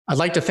I'd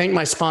like to thank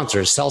my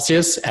sponsors,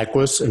 Celsius,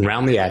 Equus, and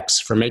Round the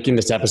X, for making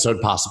this episode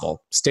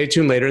possible. Stay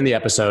tuned later in the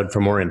episode for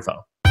more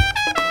info.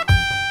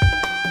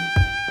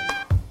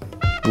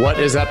 What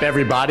is up,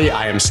 everybody?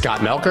 I am Scott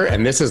Melker,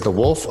 and this is the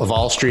Wolf of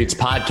All Streets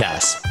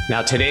podcast.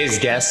 Now, today's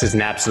guest is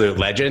an absolute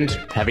legend.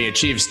 Having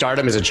achieved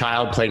stardom as a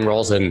child playing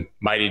roles in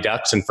Mighty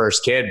Ducks and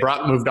First Kid,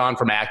 Brock moved on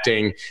from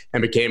acting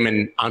and became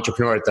an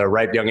entrepreneur at the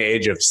ripe young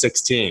age of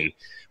 16.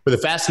 With a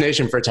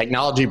fascination for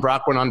technology,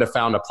 Brock went on to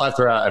found a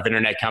plethora of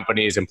internet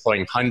companies,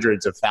 employing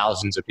hundreds of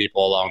thousands of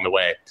people along the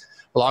way.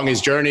 Along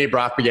his journey,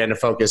 Brock began to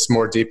focus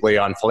more deeply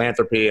on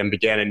philanthropy and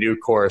began a new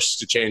course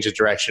to change the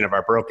direction of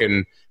our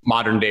broken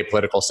modern-day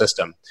political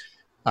system.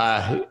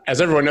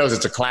 As everyone knows,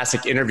 it's a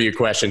classic interview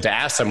question to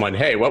ask someone,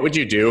 hey, what would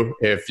you do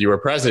if you were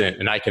president?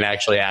 And I can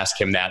actually ask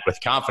him that with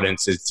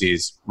confidence since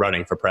he's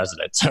running for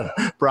president. So,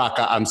 Brock,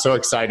 I'm so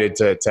excited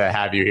to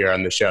have you here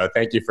on the show.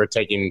 Thank you for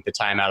taking the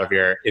time out of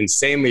your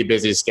insanely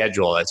busy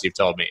schedule, as you've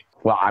told me.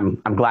 Well,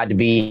 I'm glad to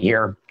be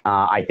here.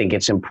 I think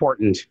it's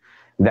important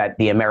that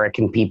the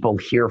American people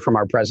hear from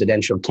our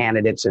presidential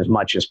candidates as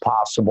much as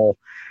possible.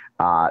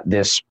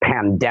 This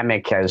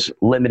pandemic has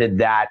limited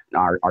that.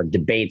 Our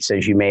debates,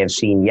 as you may have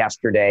seen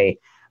yesterday,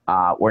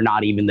 were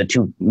not even the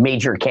two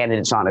major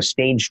candidates on a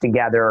stage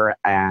together.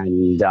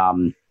 And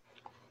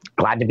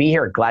glad to be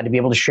here. Glad to be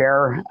able to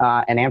share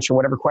and answer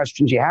whatever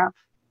questions you have.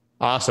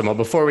 Awesome. Well,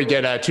 before we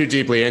get too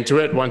deeply into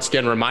it, once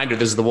again, reminder,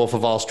 this is the Wolf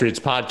of All Streets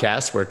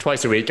podcast, where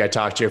twice a week I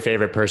talk to your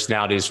favorite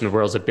personalities from the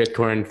worlds of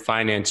Bitcoin,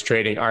 finance,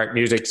 trading, art,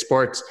 music,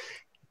 sports,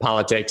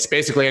 politics,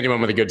 basically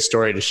anyone with a good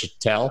story to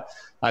tell.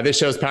 This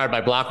show is powered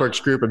by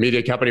Blockworks Group, a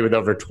media company with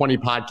over 20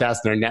 podcasts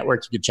in their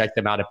network. You can check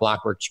them out at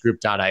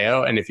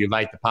blockworksgroup.io. And if you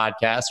like the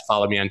podcast,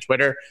 follow me on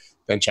Twitter.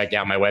 Then check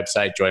out my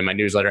website, join my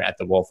newsletter at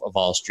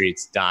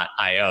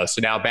thewolfofallstreets.io.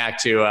 So now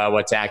back to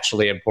what's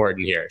actually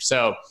important here.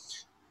 So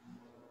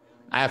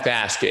I have to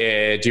ask,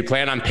 do you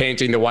plan on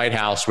painting the White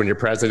House when you're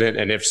president?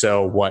 And if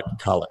so, what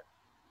color?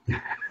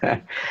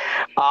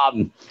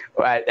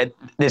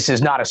 This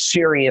is not a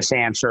serious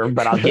answer,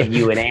 but I'll give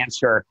you an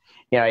answer.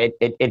 You know,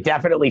 it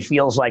definitely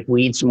feels like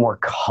we need some more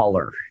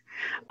color.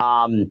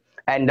 And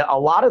a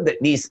lot of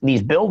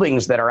these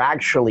buildings that are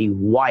actually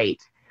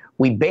white,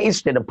 we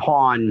based it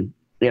upon,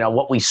 you know,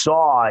 what we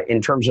saw in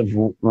terms of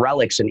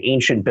relics and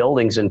ancient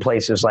buildings in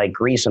places like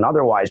Greece and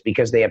otherwise,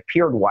 because they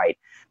appeared white,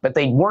 but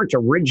they weren't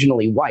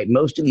originally white.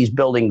 Most of these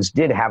buildings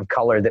did have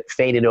color that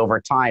faded over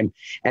time.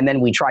 And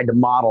then we tried to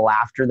model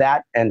after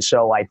that. And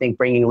so I think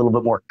bringing a little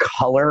bit more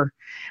color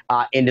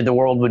into the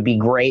world would be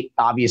great.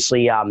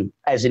 Obviously,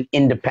 as an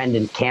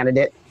independent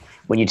candidate,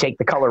 when you take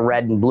the color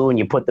red and blue and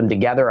you put them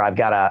together, I've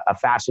got a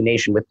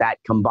fascination with that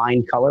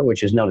combined color,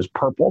 which is known as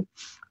purple.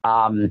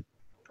 You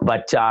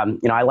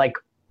know, I like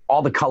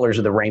all the colors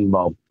of the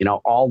rainbow, you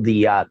know, all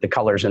the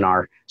colors in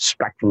our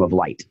spectrum of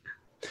light.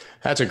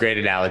 That's a great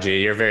analogy.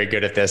 You're very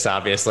good at this,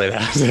 obviously.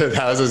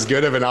 That was as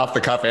good of an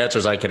off-the-cuff answer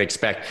as I could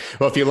expect.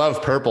 Well, if you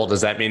love purple,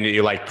 does that mean that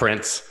you like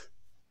Prince?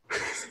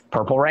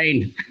 Purple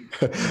Rain.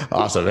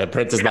 Awesome.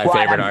 Prince is my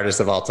favorite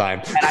artist of all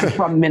time. And I'm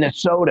from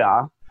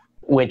Minnesota,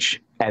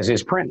 which, as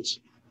is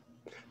Prince.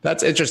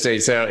 That's interesting.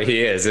 So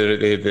he is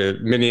the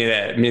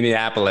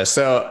Minneapolis.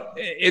 So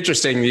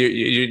interesting.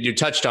 You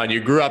touched on, you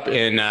grew up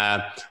in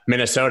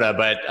Minnesota,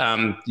 but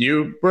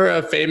you were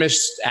a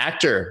famous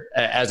actor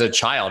as a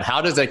child. How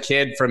does a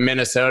kid from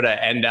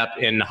Minnesota end up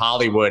in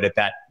Hollywood at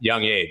that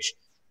young age?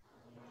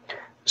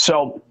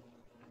 So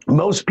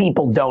most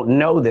people don't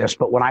know this,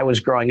 but when I was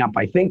growing up,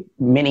 I think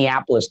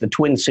Minneapolis, the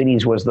Twin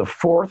Cities, was the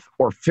fourth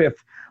or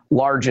fifth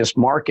largest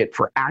market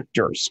for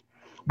actors.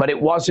 But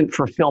it wasn't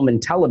for film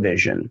and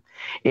television.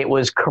 It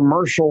was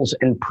commercials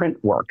and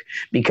print work,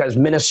 because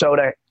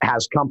Minnesota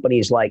has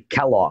companies like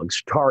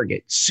Kellogg's,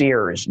 Target,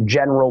 Sears,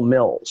 General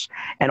Mills,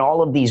 and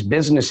all of these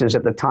businesses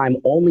at the time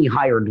only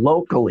hired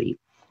locally,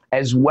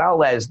 as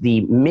well as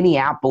the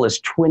Minneapolis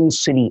Twin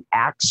City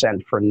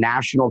accent for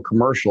national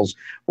commercials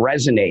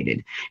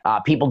resonated.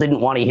 People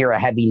didn't want to hear a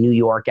heavy New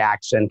York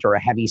accent or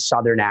a heavy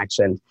Southern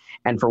accent.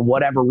 And for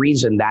whatever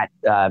reason, that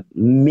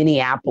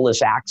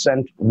Minneapolis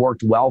accent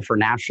worked well for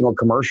national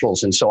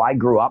commercials. And so I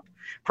grew up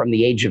from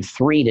the age of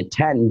 3 to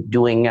 10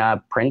 doing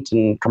print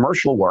and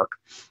commercial work.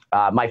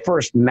 My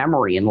first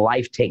memory in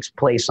life takes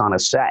place on a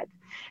set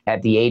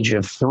at the age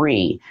of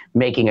 3,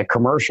 making a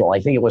commercial.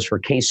 I think it was for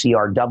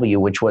KCRW,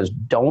 which was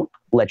 "Don't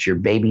let your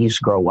babies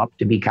grow up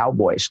to be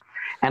cowboys."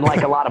 And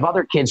like a lot of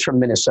other kids from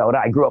Minnesota,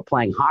 I grew up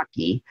playing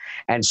hockey.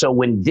 And so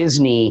when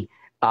Disney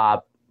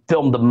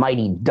filmed the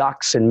Mighty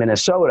Ducks in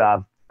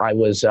Minnesota, I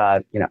was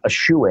a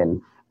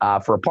shoo-in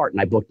for a part.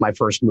 And I booked my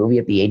first movie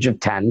at the age of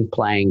 10,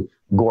 playing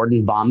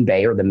Gordon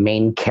Bombay, or the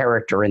main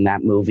character in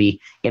that movie,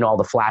 in all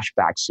the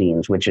flashback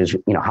scenes, which is,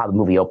 you know, how the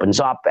movie opens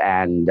up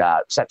and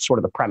sets sort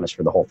of the premise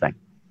for the whole thing.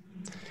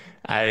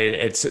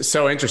 It's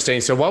so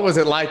interesting. So what was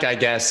it like, I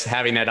guess,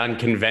 having that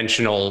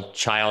unconventional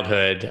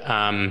childhood?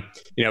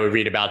 We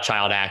read about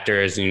child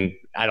actors, and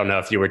I don't know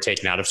if you were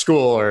taken out of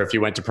school or if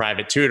you went to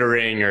private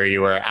tutoring or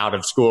you were out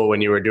of school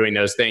when you were doing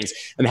those things.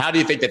 And how do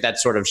you think that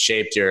sort of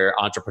shaped your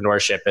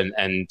entrepreneurship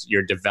and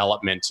your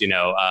development,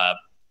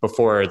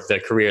 before the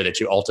career that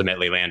you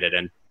ultimately landed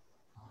in?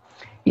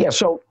 Yeah,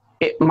 so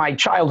my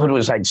childhood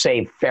was, I'd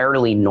say,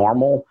 fairly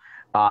normal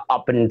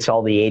up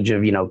until the age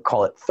of,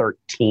 call it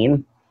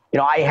 13.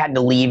 I had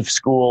to leave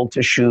school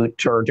to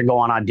shoot or to go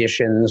on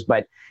auditions,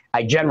 but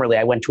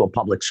I went to a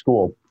public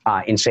school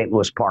in St.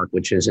 Louis Park,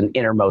 which is an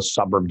innermost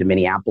suburb to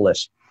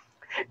Minneapolis.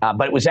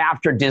 But it was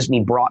after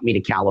Disney brought me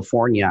to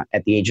California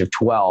at the age of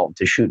 12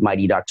 to shoot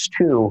Mighty Ducks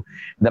 2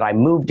 that I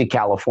moved to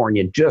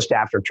California just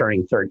after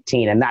turning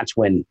 13. And that's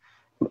when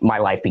my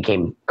life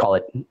became, call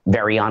it,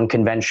 very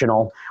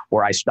unconventional,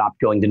 where I stopped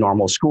going to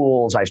normal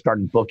schools. I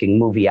started booking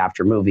movie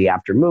after movie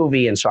after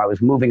movie. And so I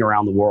was moving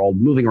around the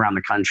world, moving around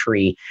the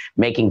country,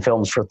 making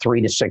films for 3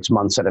 to 6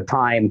 months at a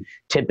time,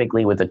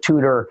 typically with a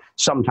tutor,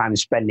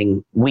 sometimes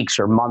spending weeks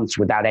or months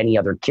without any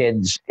other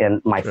kids. And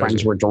my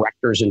friends were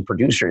directors and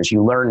producers.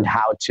 You learned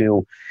how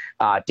to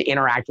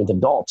interact with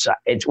adults.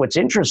 What's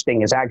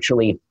interesting is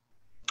actually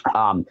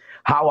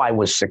how I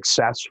was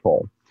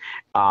successful.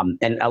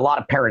 And a lot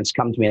of parents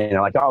come to me and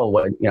they're like, oh,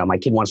 well, my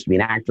kid wants to be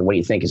an actor. What do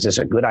you think? Is this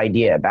a good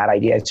idea, a bad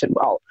idea? I said,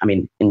 well,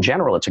 in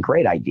general, it's a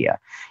great idea.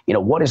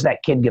 What is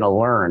that kid going to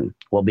learn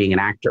while being an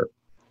actor?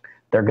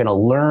 They're going to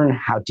learn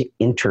how to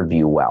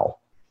interview well.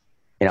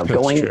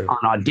 Going on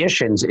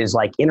auditions is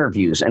like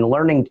interviews, and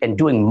learning and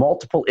doing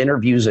multiple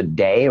interviews a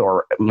day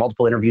or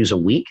multiple interviews a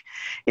week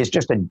is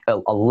just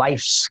a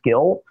life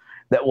skill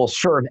that will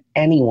serve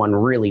anyone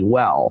really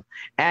well.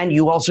 And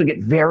you also get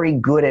very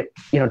good at,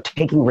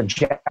 taking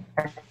rejection,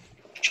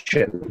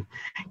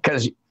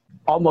 because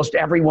almost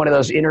every one of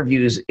those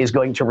interviews is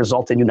going to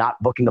result in you not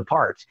booking the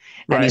part.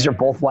 And these are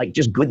both like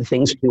just good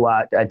things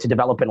to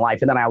develop in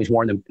life. And then I always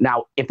warn them,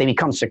 now, if they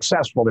become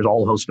successful, there's a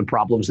whole host of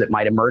problems that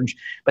might emerge,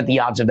 but the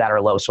odds of that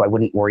are low, so I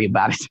wouldn't worry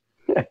about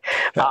it.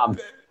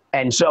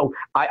 And so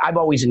I've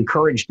always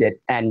encouraged it.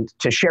 And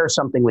to share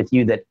something with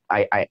you that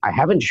I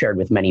haven't shared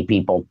with many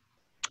people,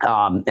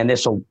 and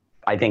this will,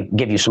 I think,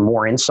 give you some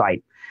more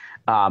insight.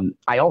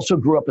 I also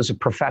grew up as a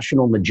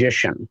professional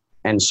magician.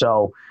 And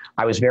so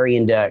I was very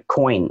into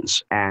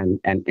coins and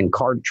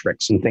card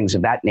tricks and things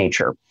of that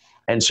nature.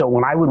 And so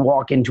when I would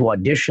walk into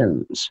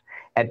auditions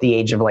at the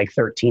age of like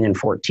 13 and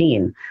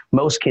 14,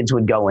 most kids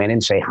would go in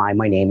and say, hi,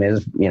 my name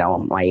is,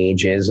 my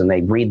age is, and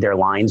they'd read their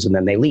lines and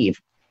then they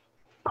leave.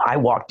 I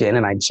walked in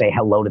and I'd say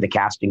hello to the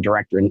casting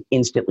director and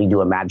instantly do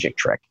a magic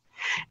trick.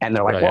 And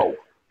they're like, whoa.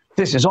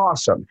 This is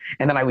awesome.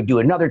 And then I would do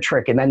another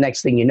trick. And then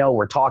next thing you know,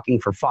 we're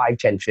talking for 5,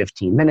 10,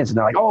 15 minutes. And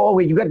they're like, oh,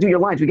 wait, you got to do your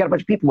lines. We got a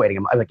bunch of people waiting.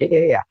 I'm like,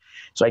 yeah.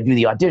 So I do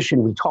the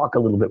audition. We talk a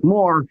little bit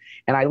more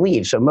and I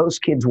leave. So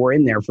most kids were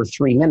in there for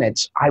 3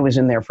 minutes. I was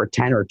in there for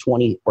 10 or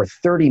 20 or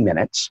 30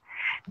 minutes.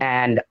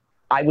 And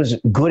I was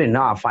good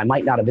enough. I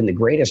might not have been the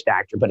greatest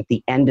actor, but at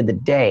the end of the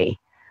day,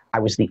 I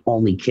was the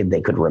only kid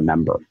they could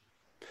remember.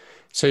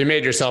 So you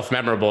made yourself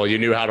memorable. You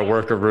knew how to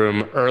work a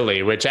room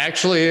early, which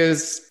actually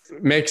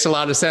makes a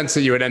lot of sense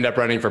that you would end up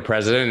running for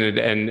president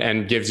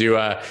and gives you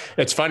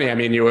it's funny.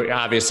 You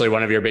obviously,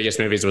 one of your biggest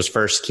movies was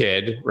First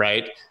Kid,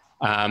 right?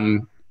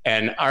 And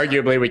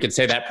arguably we could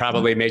say that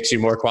probably makes you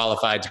more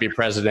qualified to be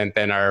president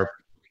than our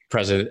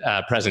present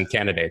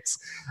candidates.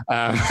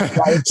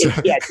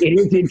 It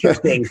is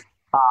interesting.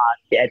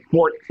 At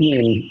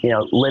 14,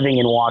 living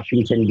in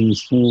Washington,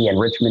 D.C. and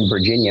Richmond,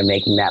 Virginia,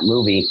 making that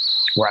movie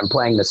where I'm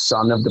playing the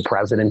son of the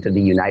president of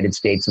the United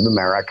States of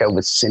America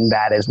with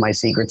Sinbad as my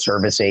Secret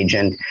Service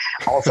agent.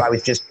 Also, I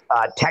was just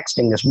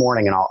texting this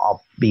morning, and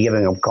I'll be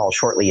giving a call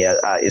shortly,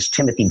 is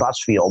Timothy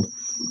Busfield,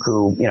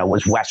 who,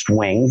 was West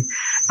Wing.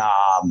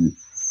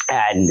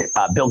 And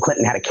Bill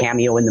Clinton had a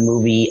cameo in the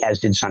movie, as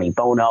did Sonny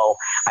Bono.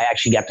 I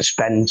actually got to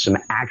spend some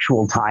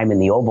actual time in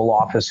the Oval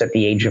Office at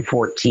the age of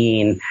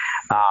 14.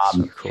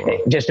 Cool.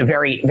 Just a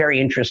very, very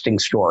interesting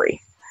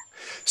story.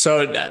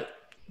 So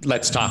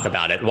let's talk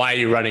about it. Why are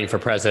you running for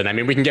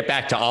president? We can get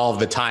back to all of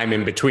the time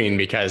in between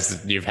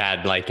because you've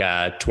had like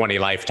 20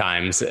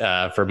 lifetimes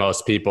for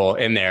most people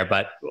in there.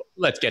 But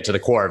let's get to the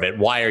core of it.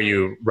 Why are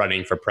you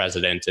running for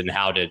president and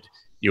how did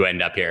you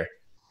end up here?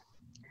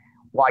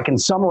 Well, I can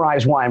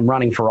summarize why I'm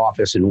running for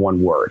office in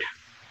one word.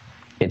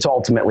 It's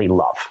ultimately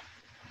love.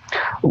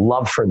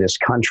 Love for this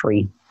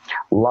country,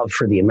 love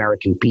for the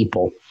American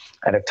people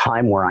at a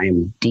time where I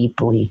am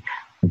deeply,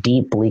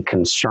 deeply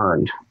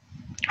concerned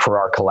for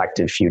our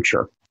collective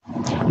future.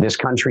 This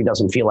country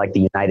doesn't feel like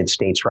the United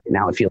States right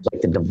now. It feels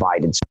like the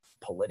divided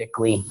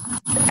politically,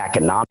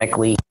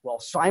 economically, while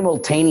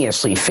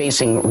simultaneously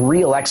facing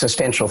real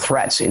existential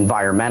threats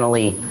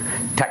environmentally,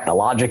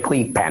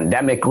 technologically,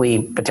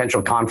 pandemically,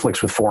 potential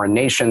conflicts with foreign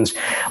nations.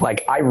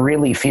 Like, I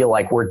really feel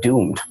like we're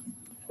doomed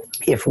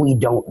if we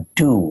don't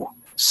do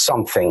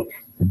something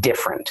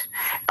different.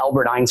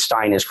 Albert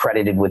Einstein is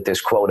credited with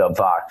this quote of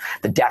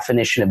the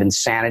definition of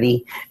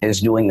insanity is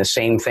doing the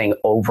same thing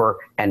over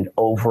and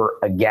over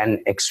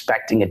again,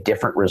 expecting a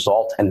different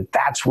result. And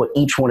that's what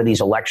each one of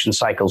these election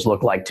cycles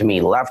look like to me.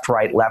 Left,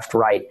 right,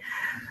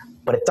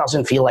 but it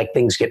doesn't feel like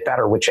things get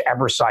better,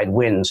 whichever side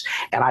wins.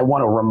 And I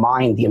want to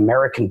remind the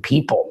American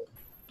people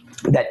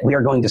that we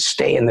are going to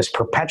stay in this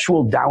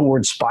perpetual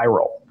downward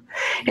spiral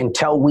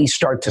until we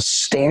start to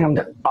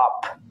stand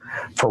up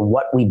for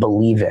what we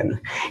believe in,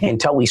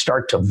 until we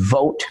start to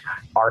vote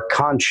our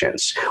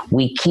conscience.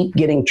 We keep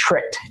getting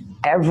tricked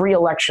every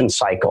election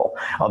cycle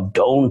of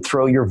don't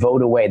throw your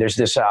vote away. There's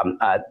this,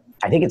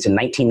 I think it's in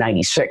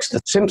 1996,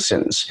 The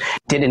Simpsons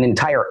did an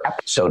entire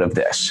episode of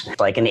this.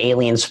 Like an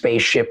alien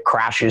spaceship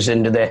crashes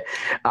into the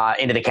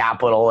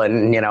Capitol,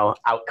 and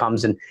out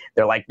comes, and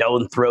they're like,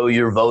 "Don't throw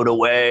your vote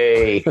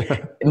away,"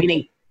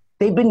 meaning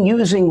they've been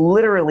using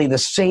literally the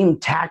same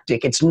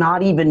tactic. It's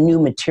not even new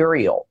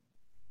material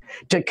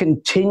to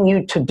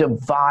continue to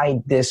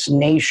divide this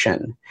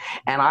nation.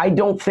 And I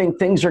don't think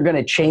things are going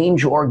to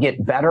change or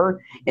get better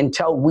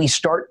until we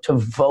start to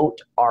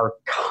vote our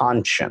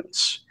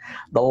conscience.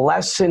 The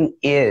lesson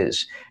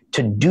is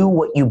to do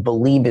what you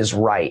believe is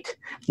right,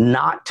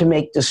 not to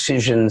make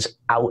decisions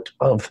out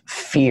of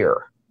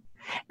fear.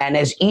 And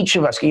as each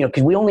of us,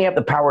 because we only have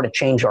the power to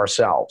change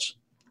ourselves,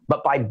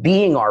 but by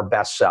being our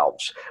best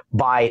selves,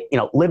 by,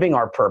 living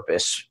our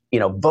purpose,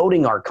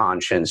 voting our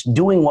conscience,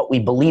 doing what we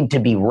believe to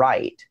be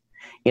right,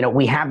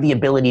 we have the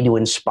ability to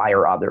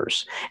inspire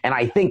others. And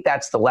I think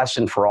that's the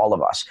lesson for all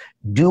of us.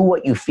 Do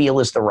what you feel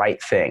is the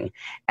right thing,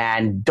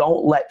 and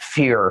don't let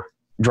fear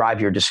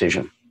drive your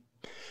decision.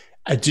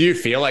 Do you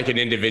feel like an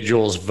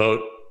individual's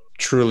vote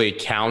truly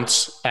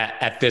counts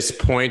at this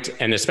point?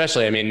 And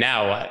especially,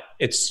 now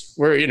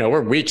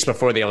we're weeks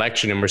before the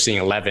election, and we're seeing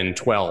 11,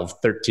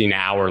 12,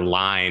 13-hour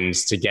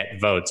lines to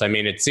get votes.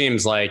 It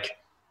seems like,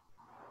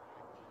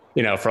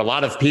 for a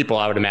lot of people,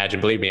 I would imagine,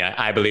 believe me,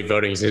 I believe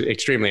voting is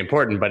extremely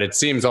important, but it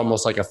seems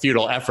almost like a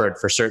futile effort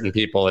for certain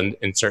people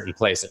in certain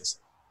places.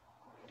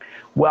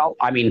 Well,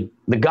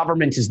 the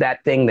government is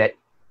that thing that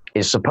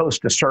is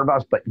supposed to serve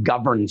us, but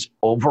governs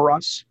over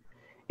us.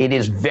 It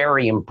is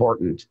very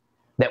important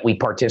that we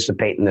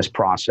participate in this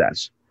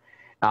process.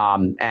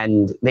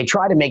 And they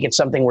try to make it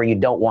something where you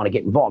don't want to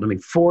get involved.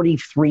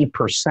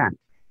 43%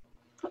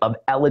 of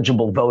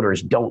eligible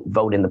voters don't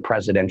vote in the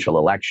presidential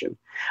election,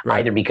 right,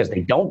 either because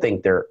they don't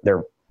think their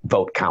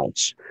vote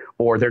counts,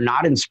 or they're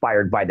not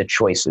inspired by the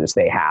choices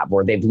they have,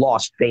 or they've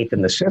lost faith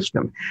in the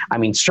system.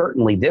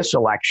 Certainly this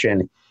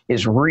election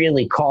is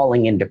really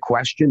calling into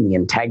question the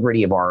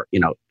integrity of our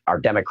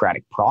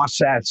democratic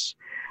process.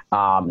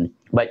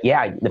 But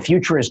yeah, the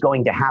future is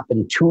going to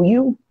happen to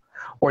you,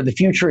 or the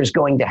future is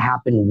going to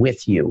happen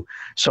with you.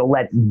 So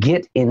let's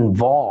get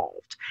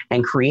involved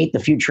and create the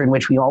future in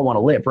which we all want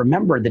to live.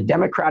 Remember, the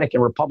Democratic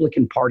and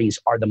Republican parties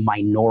are the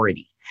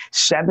minority.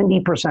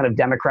 70% of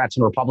Democrats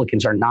and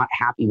Republicans are not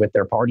happy with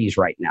their parties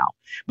right now,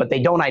 but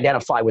they don't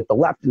identify with the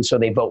left, and so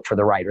they vote for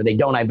the right, or they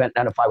don't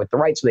identify with the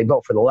right, so they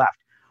vote for the left.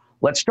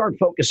 Let's start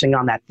focusing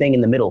on that thing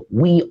in the middle.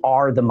 We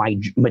are the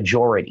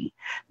majority.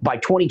 By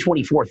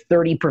 2024,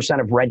 30%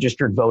 of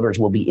registered voters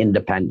will be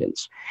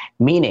independents,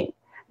 meaning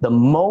the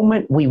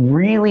moment we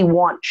really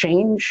want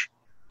change,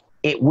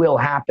 it will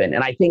happen.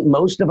 And I think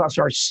most of us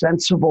are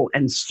sensible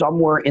and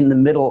somewhere in the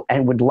middle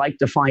and would like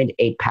to find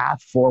a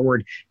path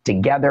forward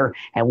together.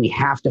 And we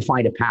have to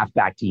find a path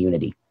back to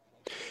unity.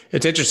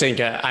 It's interesting.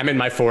 I'm in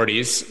my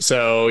 40s.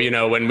 So,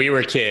 when we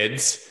were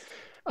kids,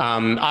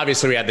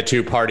 obviously we had the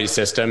two-party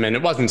system, and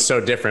it wasn't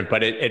so different,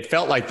 but it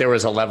felt like there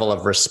was a level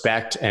of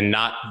respect and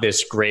not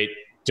this great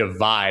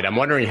divide. I'm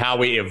wondering how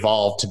we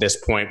evolved to this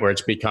point where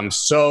it's become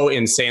so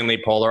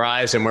insanely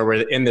polarized, and where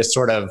we're in this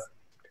sort of,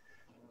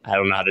 I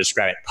don't know how to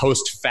describe it,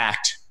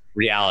 post-fact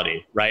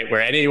reality, right?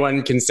 Where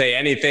anyone can say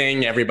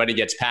anything, everybody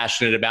gets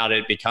passionate about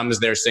it, becomes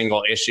their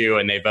single issue,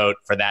 and they vote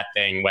for that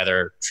thing,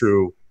 whether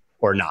true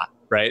or not,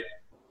 right?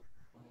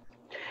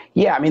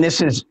 Yeah,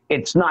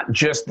 it's not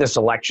just this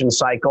election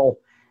cycle.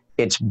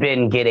 It's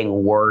been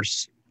getting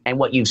worse. And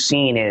what you've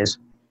seen is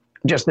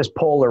just this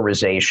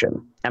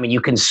polarization.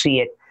 You can see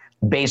it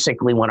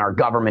basically when our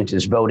government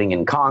is voting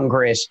in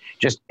Congress.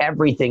 Just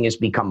everything has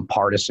become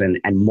partisan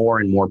and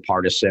more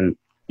partisan.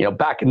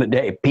 Back in the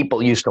day,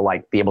 people used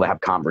to be able to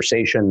have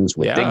conversations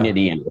with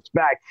dignity and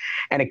respect.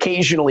 And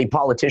occasionally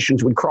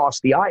politicians would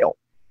cross the aisle,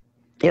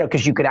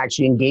 because you could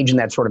actually engage in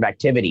that sort of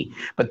activity.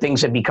 But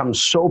things have become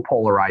so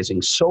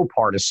polarizing, so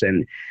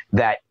partisan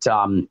that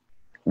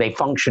they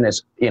function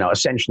as,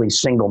 essentially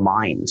single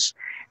minds.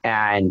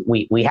 And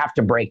we have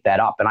to break that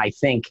up. And I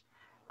think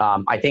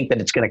that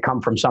it's going to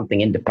come from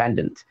something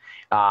independent.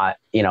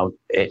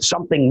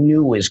 Something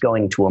new is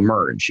going to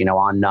emerge.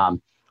 On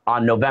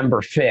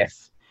November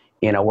 5th,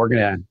 we're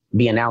going to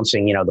be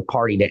announcing, the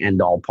party to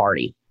end all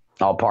parties,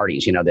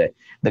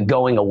 the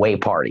going away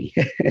party,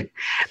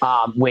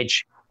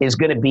 which is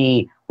going to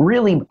be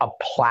really a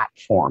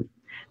platform.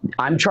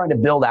 I'm trying to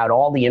build out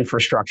all the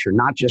infrastructure,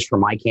 not just for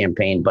my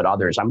campaign, but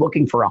others. I'm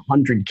looking for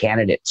 100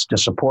 candidates to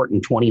support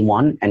in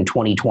 21 and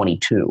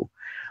 2022,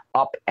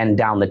 up and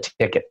down the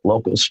ticket,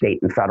 local, state,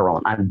 and federal.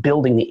 And I'm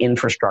building the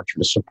infrastructure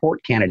to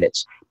support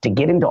candidates to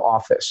get into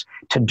office,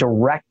 to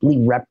directly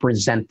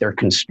represent their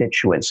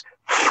constituents,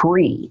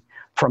 free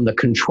from the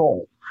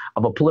control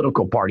of a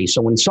political party.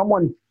 So when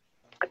someone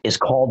is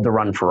called to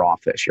run for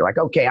office, you're like,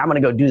 okay, I'm going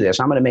to go do this.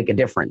 I'm going to make a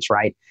difference,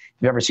 right? If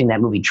you've ever seen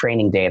that movie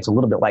Training Day, it's a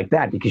little bit like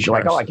that, because you're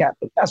like, oh, I got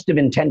the best of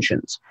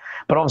intentions.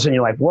 But all of a sudden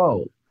you're like,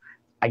 whoa,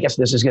 I guess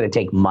this is going to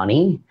take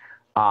money.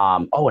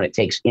 And it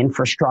takes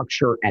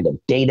infrastructure and a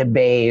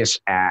database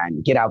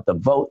and get out the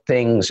vote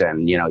things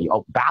and,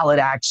 ballot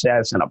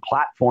access and a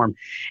platform.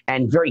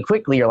 And very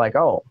quickly you're like,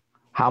 oh,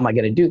 how am I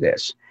going to do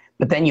this?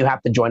 But then you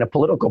have to join a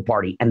political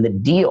party. And the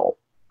deal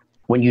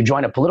when you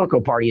join a political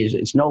party is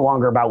it's no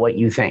longer about what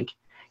you think.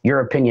 Your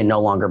opinion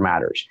no longer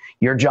matters.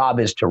 Your job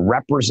is to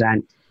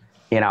represent,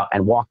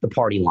 and walk the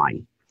party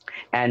line.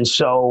 And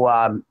so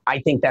I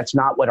think that's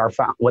not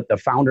what the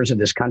founders of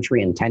this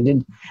country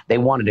intended. They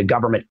wanted a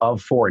government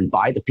of, for, and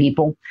by the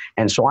people.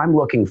 And so I'm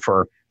looking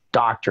for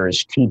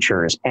doctors,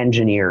 teachers,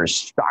 engineers,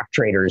 stock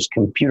traders,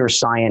 computer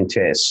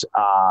scientists,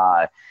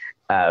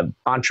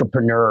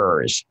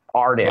 entrepreneurs,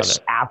 artists,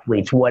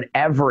 athletes,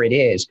 whatever it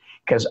is,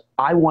 because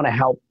I want to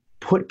help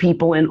put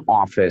people in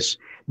office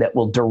that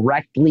will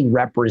directly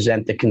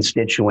represent the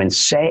constituents,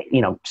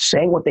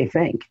 saying what they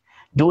think,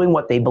 doing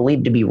what they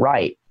believe to be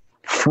right,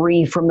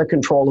 free from the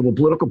control of a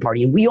political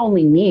party. And we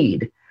only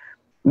need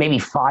maybe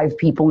 5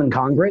 people in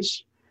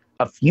Congress,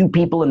 a few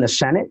people in the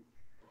Senate,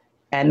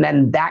 and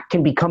then that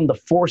can become the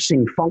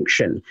forcing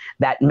function,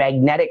 that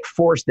magnetic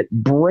force that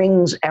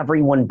brings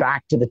everyone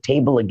back to the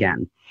table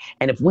again.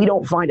 And if we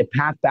don't find a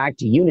path back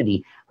to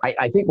unity,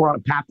 I think we're on a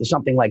path to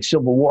something like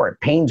civil war. It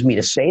pains me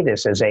to say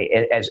this as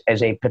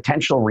a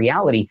potential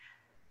reality,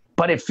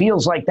 but it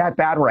feels like that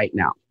bad right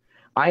now.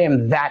 I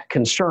am that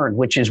concerned,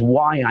 which is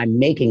why I'm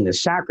making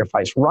this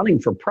sacrifice. Running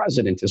for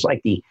president is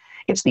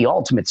it's the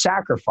ultimate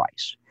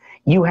sacrifice.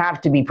 You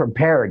have to be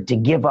prepared to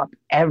give up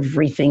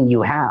everything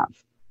you have,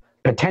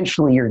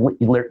 potentially your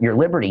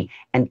liberty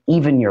and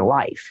even your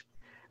life.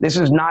 This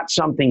is not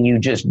something you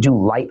just do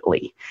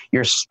lightly.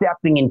 You're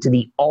stepping into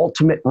the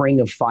ultimate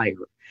ring of fire,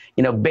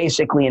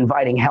 basically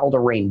inviting hell to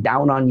rain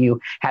down on you,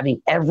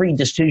 having every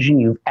decision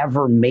you've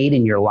ever made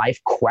in your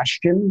life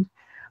questioned.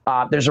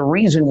 There's a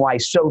reason why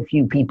so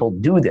few people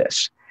do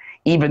this,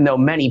 even though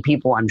many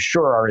people, I'm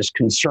sure, are as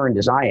concerned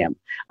as I am.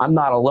 I'm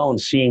not alone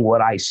seeing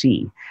what I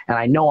see, and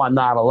I know I'm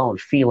not alone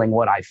feeling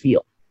what I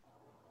feel.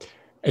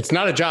 It's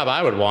not a job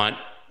I would want.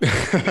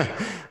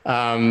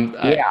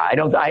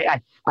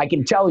 I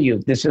can tell you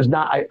this is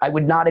not, I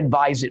would not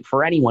advise it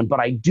for anyone, but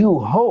I do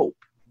hope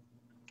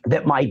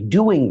that my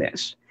doing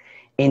this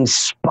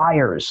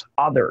inspires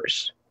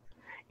others,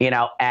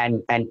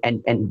 and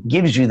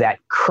gives you that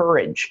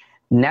courage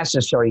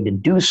necessary to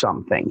do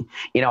something.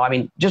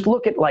 Just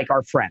look at like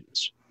our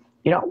friends.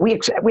 We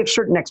have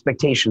certain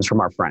expectations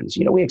from our friends.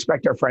 We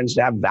expect our friends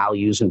to have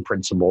values and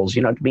principles,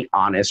 to be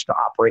honest, to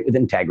operate with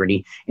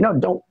integrity,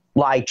 don't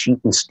lie, cheat,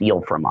 and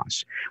steal from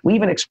us. We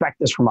even expect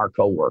this from our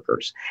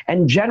coworkers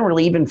and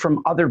generally even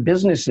from other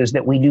businesses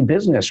that we do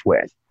business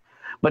with.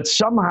 But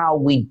somehow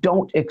we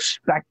don't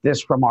expect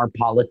this from our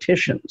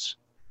politicians.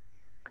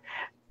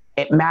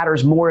 It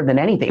matters more than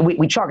anything.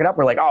 We chalk it up.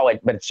 We're like,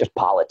 but it's just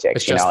politics.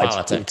 It's just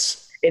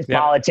politics. It's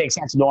politics.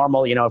 That's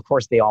normal. Of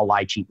course they all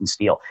lie, cheat, and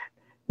steal.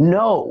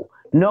 No,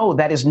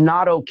 that is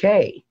not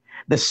okay.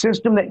 The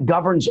system that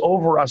governs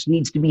over us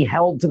needs to be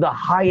held to the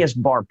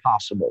highest bar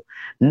possible,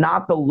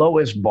 not the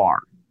lowest bar.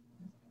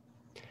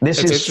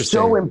 This is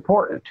so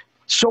important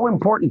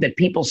that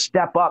people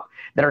step up,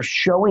 that are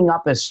showing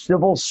up as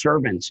civil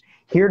servants,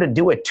 here to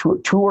do a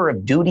tour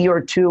of duty or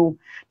two,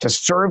 to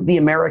serve the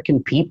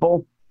American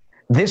people.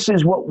 This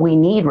is what we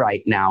need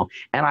right now.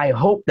 And I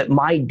hope that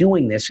my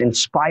doing this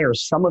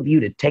inspires some of you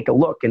to take a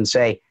look and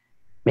say,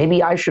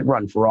 maybe I should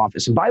run for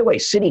office. And by the way,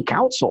 city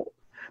council,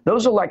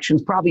 those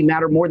elections probably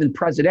matter more than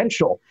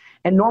presidential.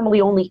 And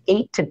normally only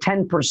 8 to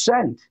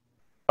 10%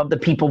 of the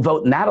people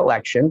vote in that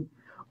election.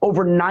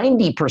 Over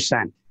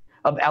 90%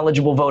 of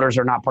eligible voters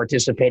are not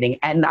participating.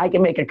 And I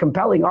can make a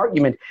compelling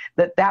argument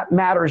that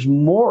matters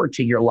more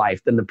to your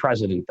life than the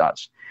president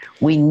does.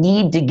 We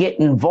need to get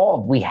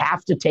involved. We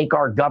have to take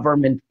our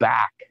government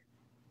back.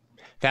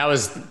 That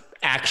was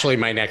actually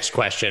my next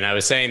question. I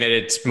was saying that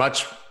it's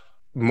much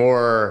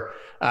more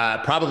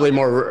probably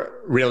more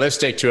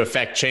realistic to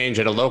affect change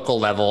at a local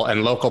level,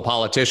 and local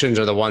politicians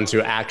are the ones who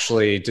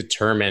actually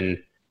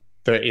determine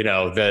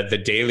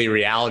the daily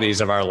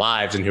realities of our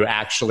lives, and who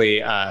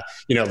actually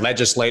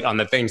legislate on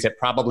the things that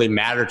probably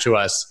matter to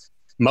us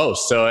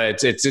most. So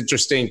it's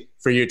interesting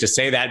for you to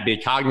say that and be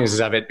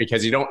cognizant of it,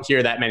 because you don't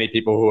hear that many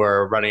people who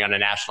are running on a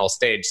national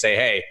stage say,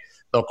 hey,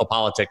 local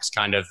politics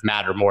kind of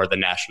matter more than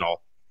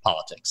national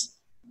politics.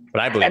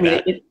 But I believe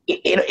that.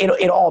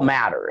 It all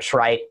matters,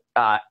 right?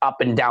 Up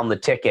and down the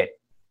ticket.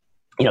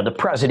 The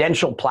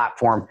presidential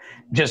platform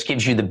just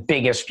gives you the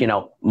biggest,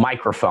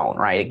 microphone,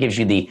 right? It gives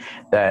you the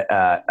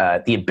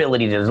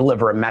ability to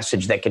deliver a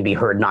message that can be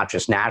heard not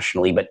just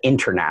nationally, but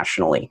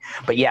internationally.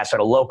 But yes, at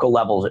a local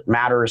level, it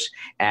matters.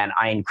 And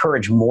I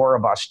encourage more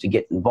of us to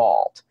get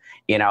involved.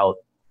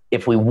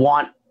 If we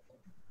want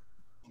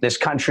this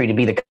country to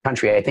be the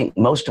country I think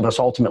most of us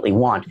ultimately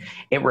want,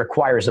 it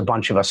requires a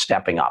bunch of us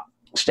stepping up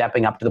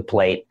to the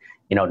plate,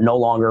 no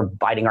longer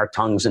biting our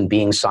tongues and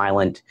being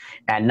silent,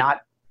 and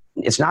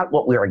it's not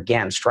what we're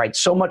against, right?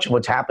 So much of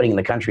what's happening in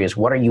the country is,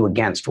 what are you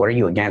against? What are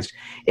you against?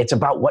 It's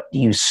about, what do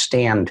you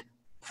stand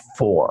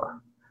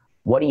for?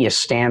 What do you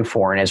stand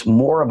for? And as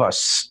more of us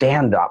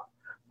stand up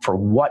for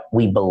what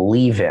we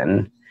believe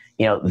in,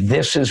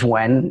 this is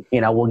when,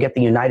 we'll get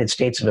the United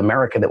States of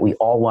America that we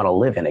all want to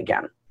live in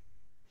again.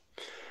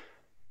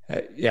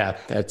 Yeah,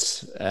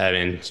 that's,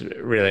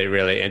 really,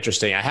 really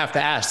interesting. I have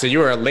to ask, so you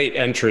were a late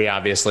entry,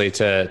 obviously,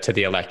 to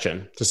the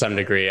election to some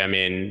degree.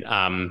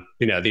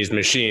 These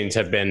machines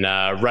have been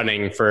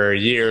running for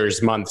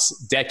years, months,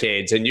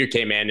 decades, and you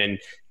came in and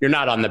you're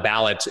not on the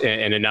ballot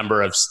in a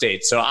number of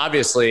states. So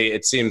obviously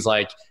it seems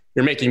like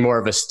you're making more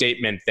of a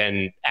statement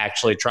than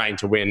actually trying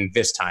to win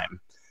this time.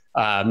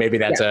 Maybe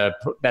that's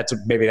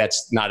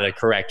not a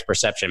correct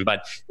perception,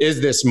 but is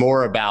this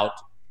more about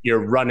you're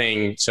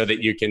running so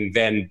that you can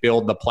then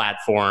build the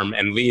platform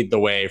and lead the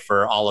way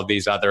for all of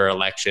these other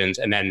elections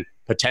and then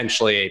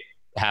potentially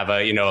have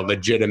a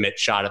legitimate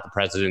shot at the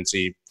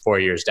presidency 4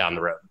 years down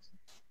the road?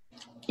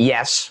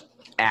 Yes.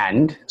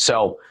 And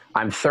so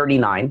I'm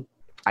 39.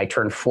 I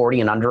turned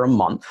 40 in under a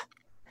month.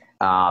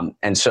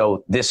 And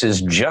so this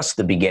is just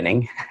the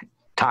beginning.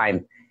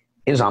 Time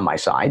is on my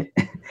side.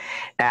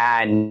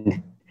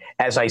 And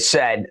as I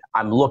said,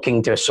 I'm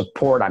looking to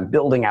support, I'm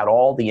building out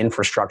all the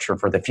infrastructure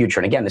for the future.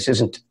 And again, this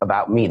isn't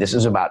about me. This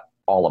is about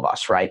all of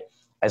us, right?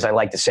 As I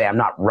like to say, I'm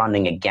not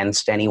running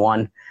against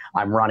anyone.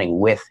 I'm running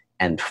with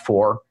and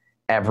for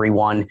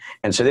everyone.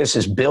 And so this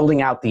is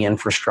building out the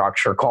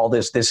infrastructure.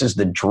 This is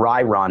the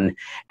dry run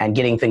and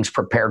getting things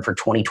prepared for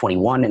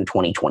 2021 and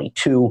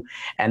 2022.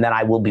 And then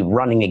I will be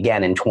running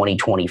again in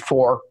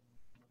 2024.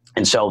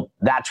 And so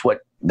that's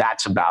what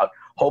that's about,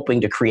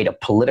 hoping to create a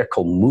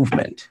political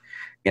movement.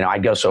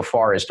 I'd go so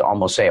far as to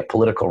almost say a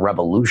political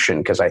revolution,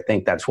 because I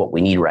think that's what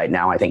we need right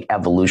now. I think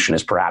evolution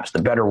is perhaps the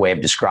better way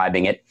of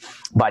describing it.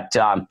 But,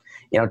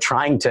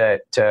 trying to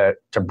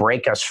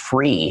break us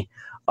free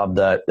of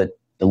the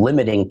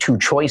limiting two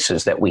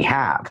choices that we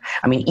have.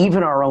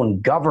 Even our own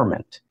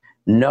government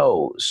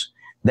knows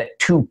that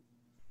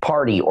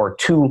two-party or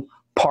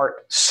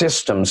two-part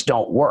systems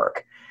don't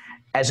work.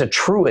 As a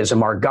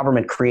truism, our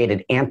government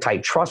created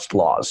antitrust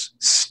laws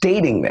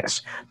stating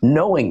this,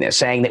 knowing this,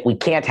 saying that we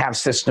can't have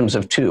systems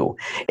of two.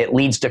 It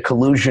leads to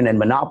collusion and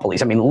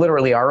monopolies.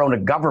 Literally, our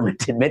own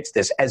government admits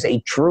this as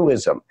a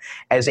truism,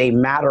 as a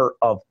matter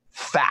of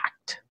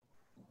fact.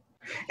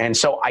 And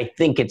so I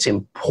think it's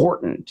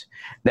important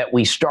that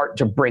we start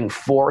to bring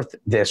forth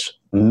this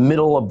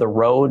middle of the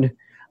road,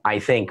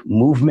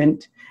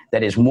 movement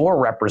that is more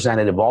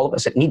representative of all of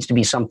us. It needs to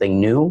be something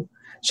new,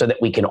 so that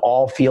we can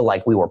all feel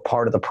like we were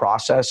part of the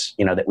process,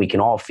 that we can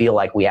all feel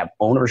like we have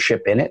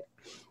ownership in it.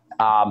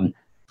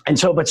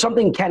 But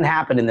something can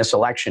happen in this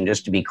election,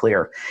 just to be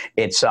clear.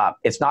 It's not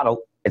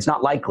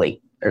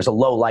likely. There's a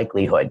low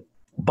likelihood,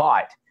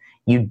 but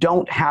you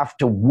don't have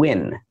to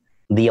win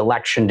the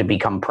election to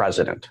become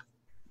president.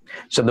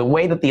 So the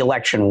way that the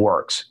election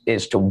works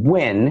is to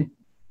win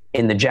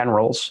in the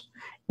generals,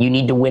 you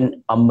need to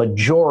win a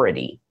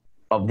majority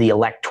of the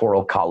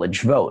electoral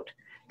college vote.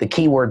 The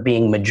key word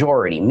being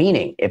majority,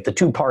 meaning if the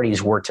two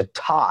parties were to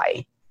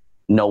tie,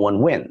 no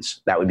one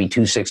wins. That would be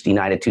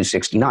 269 to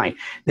 269.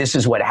 This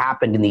is what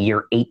happened in the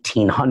year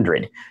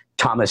 1800,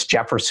 Thomas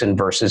Jefferson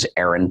versus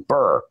Aaron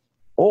Burr.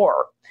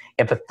 Or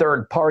if a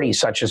third party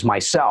such as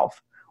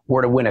myself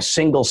were to win a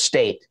single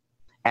state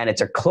and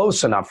it's a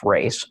close enough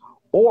race,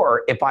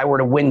 or if I were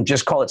to win,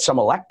 just call it some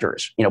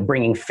electors,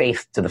 bringing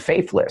faith to the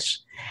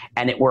faithless,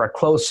 and it were a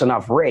close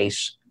enough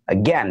race,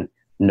 again,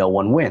 no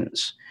one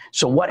wins.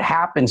 So what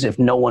happens if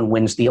no one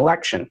wins the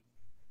election?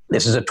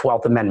 This is a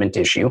 12th Amendment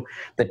issue.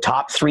 The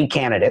top three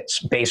candidates,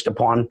 based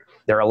upon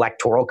their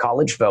electoral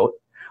college vote,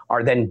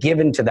 are then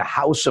given to the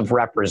House of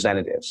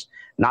Representatives,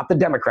 not the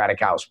Democratic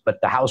House,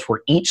 but the House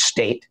where each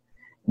state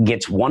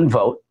gets one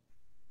vote,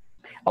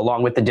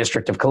 along with the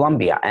District of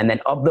Columbia. And then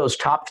of those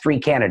top three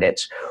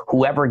candidates,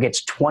 whoever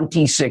gets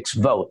 26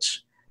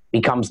 votes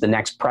becomes the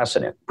next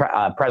president.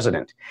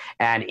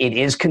 And it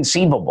is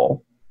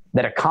conceivable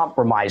that a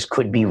compromise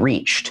could be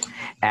reached,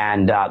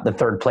 and the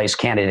third place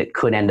candidate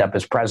could end up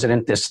as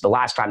president. The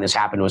last time this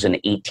happened was in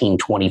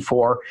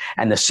 1824,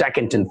 and the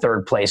second and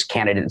third place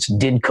candidates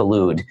did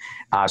collude.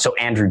 So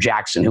Andrew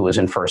Jackson, who was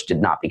in first,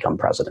 did not become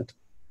president.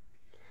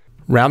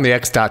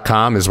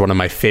 RoundTheX.com is one of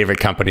my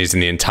favorite companies in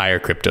the entire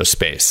crypto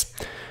space.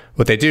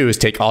 What they do is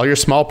take all your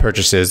small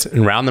purchases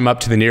and round them up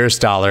to the nearest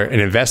dollar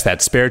and invest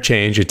that spare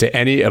change into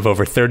any of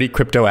over 30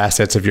 crypto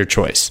assets of your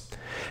choice.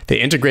 They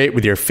integrate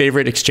with your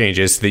favorite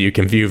exchanges so that you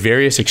can view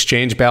various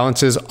exchange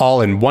balances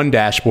all in one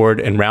dashboard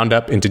and round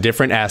up into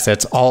different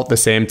assets all at the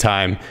same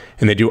time.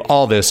 And they do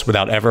all this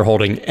without ever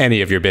holding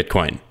any of your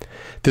Bitcoin.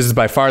 This is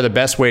by far the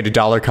best way to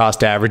dollar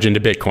cost average into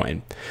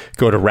Bitcoin.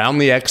 Go to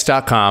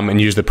RoundTheX.com and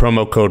use the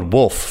promo code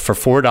WOLF for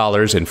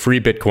 $4 in free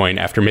Bitcoin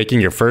after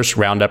making your first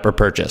roundup or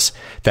purchase.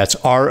 That's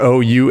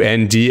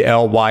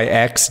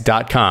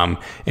RoundLyX.com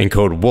and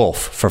code WOLF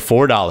for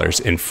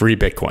 $4 in free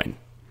Bitcoin.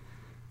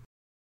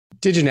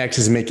 Diginex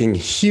is making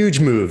huge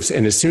moves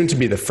and is soon to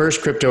be the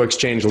first crypto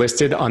exchange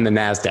listed on the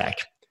NASDAQ.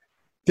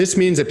 This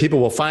means that people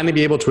will finally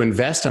be able to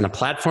invest on a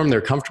platform they're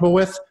comfortable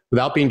with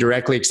without being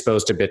directly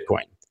exposed to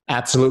Bitcoin.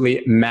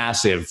 Absolutely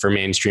massive for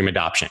mainstream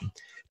adoption.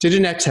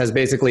 Diginex has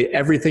basically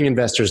everything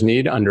investors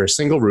need under a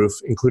single roof,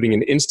 including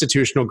an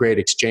institutional-grade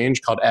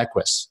exchange called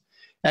Equus.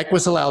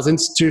 Equus allows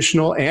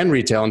institutional and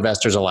retail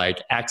investors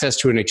alike access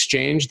to an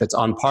exchange that's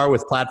on par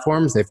with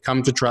platforms they've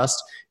come to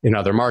trust in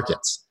other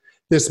markets.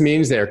 This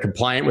means they are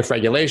compliant with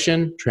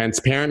regulation,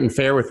 transparent and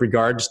fair with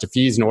regards to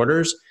fees and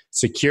orders,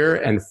 secure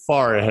and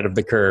far ahead of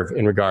the curve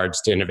in regards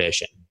to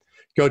innovation.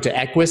 Go to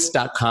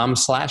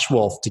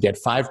equus.com/wolf to get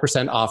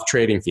 5% off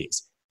trading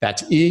fees.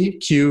 That's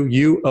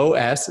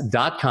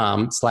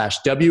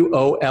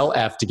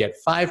EQUOS.com/WOLF to get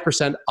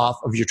 5% off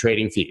of your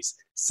trading fees.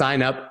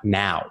 Sign up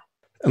now.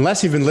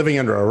 Unless you've been living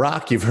under a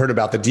rock, you've heard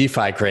about the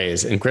DeFi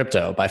craze in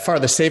crypto. By far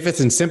the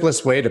safest and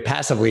simplest way to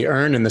passively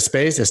earn in the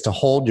space is to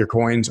hold your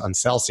coins on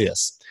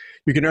Celsius.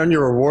 You can earn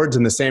your rewards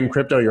in the same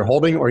crypto you're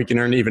holding, or you can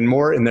earn even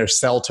more in their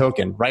Cell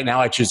token. Right now,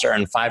 I choose to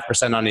earn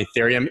 5% on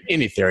Ethereum in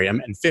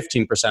Ethereum and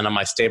 15% on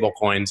my stable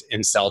coins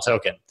in Cell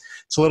token.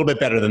 It's a little bit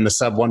better than the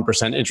sub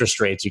 1% interest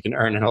rates you can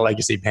earn in a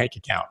legacy bank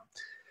account.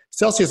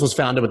 Celsius was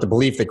founded with the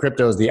belief that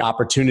crypto is the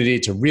opportunity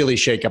to really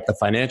shake up the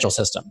financial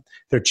system.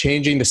 They're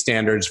changing the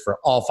standards for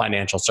all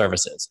financial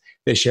services.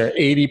 They share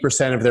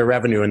 80% of their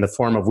revenue in the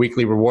form of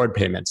weekly reward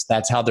payments.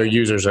 That's how their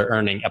users are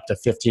earning up to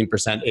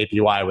 15%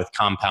 APY with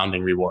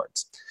compounding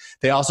rewards.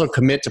 They also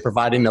commit to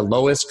providing the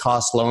lowest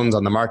cost loans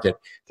on the market.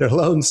 Their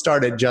loans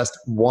start at just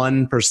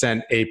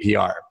 1%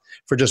 APR.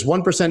 For just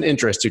 1%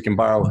 interest, you can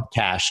borrow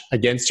cash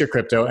against your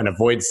crypto and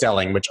avoid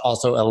selling, which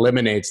also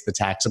eliminates the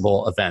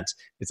taxable event.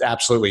 It's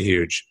absolutely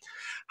huge.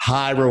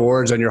 High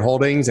rewards on your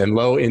holdings and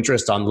low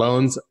interest on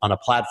loans on a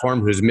platform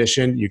whose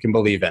mission you can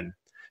believe in.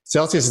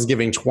 Celsius is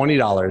giving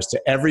 $20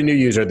 to every new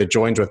user that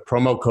joins with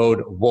promo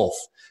code WOLF.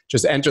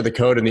 Just enter the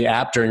code in the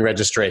app during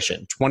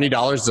registration.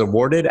 $20 is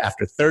awarded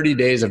after 30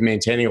 days of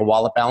maintaining a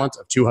wallet balance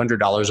of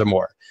 $200 or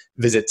more.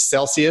 Visit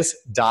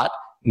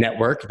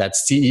Celsius.network,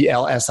 that's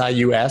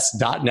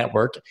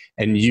CELSIUS.network,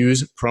 and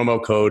use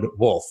promo code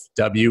WOLF,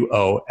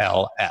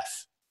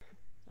 WOLF.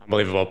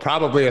 Unbelievable.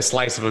 Probably a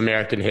slice of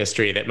American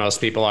history that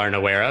most people aren't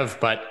aware of,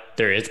 but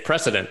there is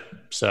precedent.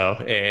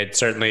 So it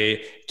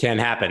certainly can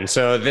happen.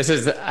 So this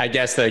is, I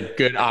guess, a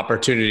good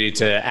opportunity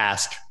to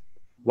ask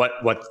what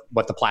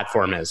the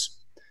platform is.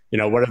 You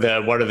know, what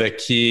are the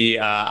key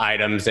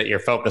items that you're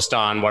focused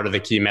on? What are the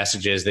key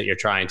messages that you're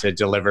trying to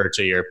deliver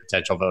to your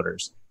potential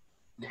voters?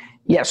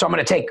 Yeah, so I'm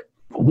going to take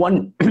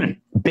one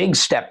big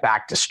step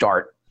back to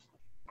start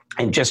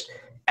and just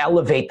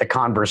elevate the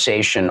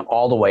conversation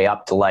all the way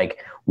up to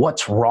like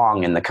what's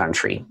wrong in the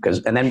country,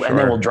 and then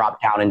we'll drop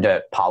down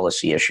into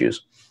policy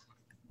issues.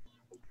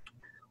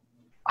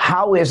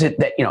 How is it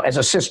that, you know, as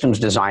a systems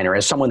designer,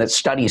 as someone that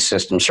studies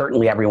systems,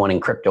 certainly everyone in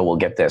crypto will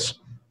get this.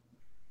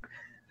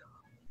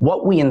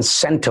 What we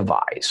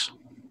incentivize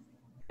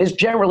is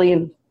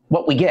generally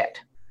what we get.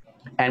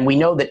 And we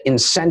know that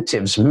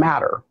incentives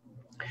matter.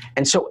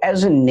 And so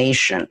as a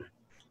nation,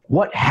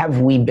 what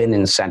have we been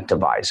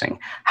incentivizing?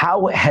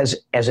 How as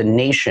a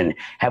nation,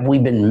 have we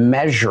been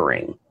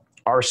measuring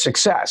our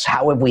success?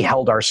 How have we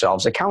held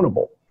ourselves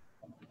accountable?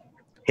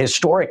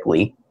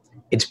 Historically,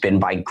 it's been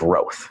by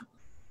growth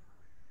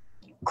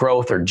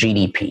or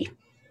GDP.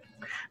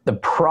 The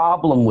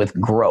problem with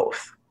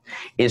growth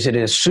is it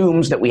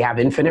assumes that we have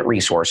infinite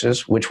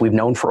resources, which we've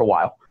known for a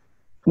while.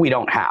 We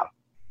don't have.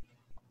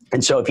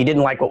 And so if you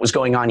didn't like what was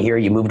going on here,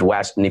 you moved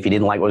west. And if you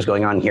didn't like what was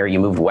going on here, you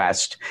moved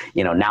west.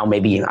 You know, now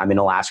maybe I'm in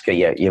Alaska,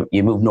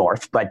 you move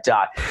north. But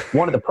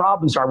one of the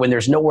problems are when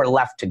there's nowhere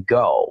left to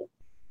go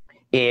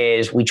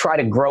is we try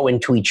to grow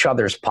into each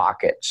other's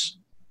pockets,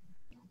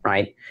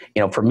 right?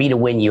 You know, for me to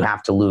win, you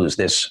have to lose,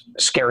 this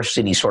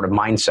scarcity sort of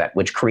mindset,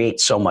 which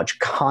creates so much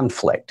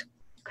conflict.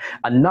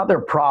 Another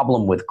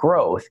problem with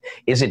growth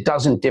is it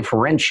doesn't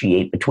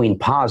differentiate between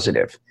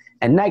positive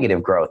and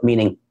negative growth,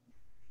 meaning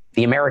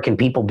the American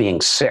people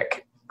being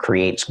sick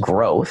creates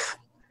growth.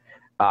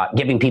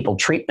 Giving people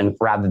treatment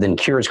rather than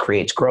cures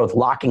creates growth.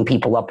 Locking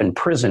people up in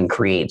prison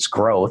creates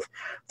growth.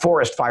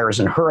 Forest fires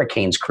and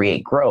hurricanes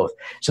create growth.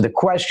 So the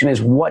question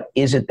is, what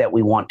is it that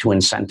we want to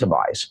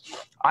incentivize?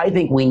 I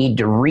think we need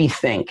to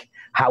rethink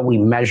how we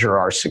measure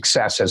our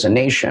success as a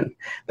nation.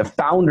 The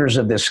founders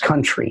of this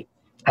country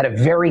had a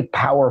very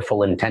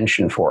powerful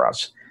intention for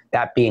us,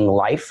 that being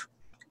life,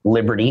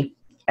 liberty,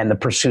 and the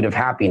pursuit of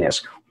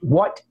happiness.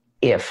 What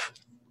if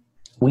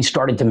we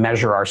started to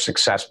measure our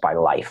success by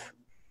life?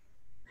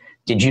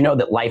 Did you know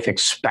that life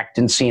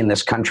expectancy in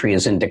this country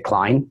is in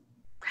decline,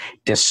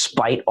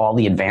 despite all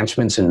the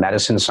advancements in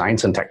medicine,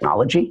 science, and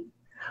technology?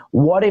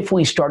 What if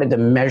we started to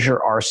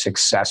measure our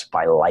success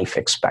by life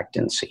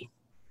expectancy?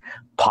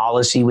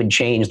 Policy would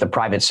change, the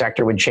private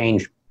sector would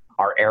change,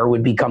 our air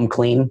would become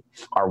clean,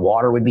 our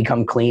water would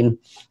become clean,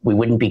 we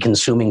wouldn't be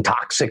consuming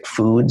toxic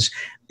foods.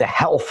 The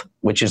health,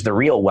 which is the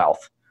real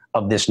wealth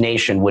of this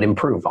nation, would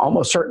improve,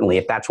 almost certainly,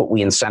 if that's what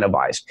we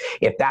incentivized,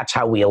 if that's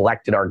how we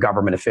elected our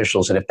government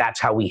officials, and if that's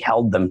how we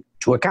held them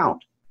to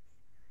account.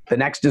 The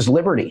next is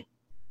liberty.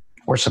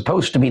 We're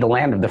supposed to be the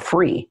land of the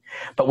free,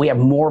 but we have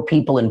more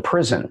people in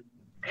prison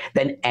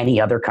than any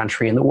other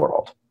country in the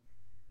world.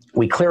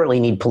 We clearly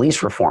need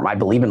police reform. I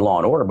believe in law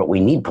and order, but we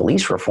need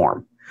police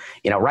reform.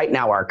 Right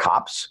now our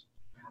cops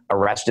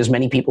arrest as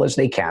many people as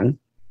they can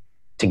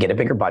to get a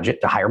bigger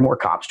budget, to hire more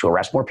cops, to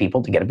arrest more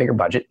people, to get a bigger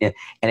budget. And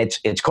it's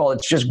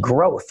just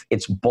growth.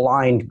 It's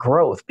blind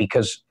growth,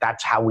 because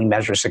that's how we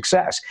measure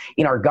success.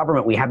 In our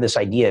government, we have this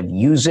idea of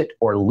use it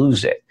or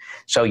lose it.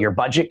 So your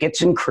budget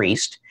gets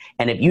increased,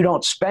 and if you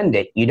don't spend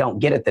it, you don't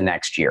get it the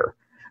next year.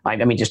 I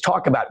mean, just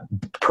talk about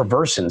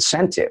perverse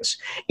incentives.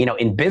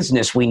 In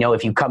business, we know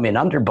if you come in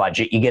under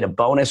budget, you get a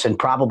bonus and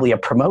probably a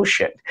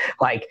promotion.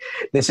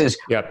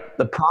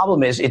 The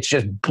problem is it's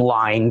just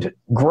blind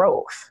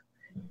growth.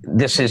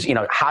 This is,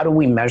 how do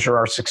we measure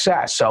our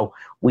success? So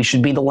we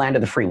should be the land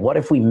of the free. What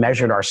if we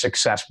measured our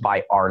success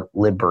by our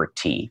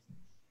liberty?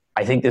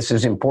 I think this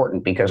is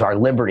important because our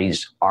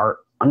liberties are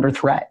under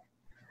threat.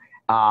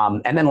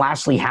 And then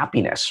lastly,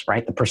 happiness,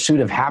 right? The pursuit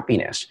of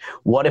happiness.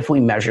 What if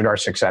we measured our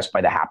success by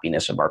the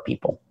happiness of our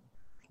people,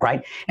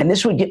 right? And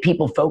this would get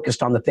people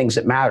focused on the things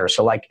that matter.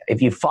 So like,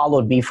 if you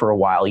followed me for a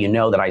while, you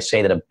know that I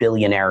say that a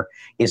billionaire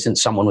isn't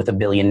someone with $1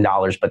 billion,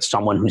 but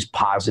someone who's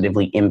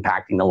positively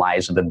impacting the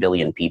lives of 1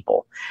 billion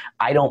people.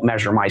 I don't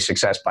measure my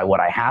success by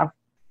what I have,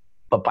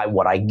 but by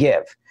what I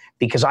give,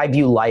 because I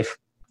view life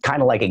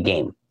kind of like a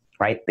game,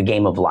 right? The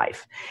game of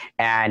life.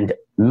 And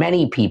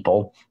many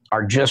people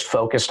are just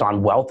focused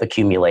on wealth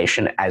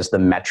accumulation as the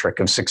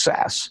metric of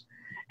success.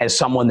 As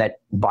someone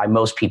that by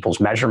most people's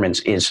measurements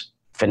is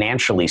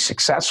financially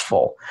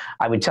successful,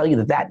 I would tell you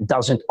that that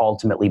doesn't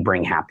ultimately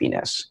bring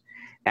happiness.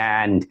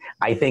 And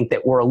I think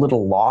that we're a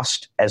little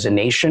lost as a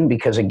nation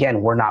because,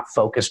 again, we're not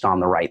focused on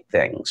the right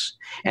things.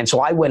 And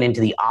so I went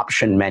into the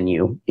option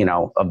menu,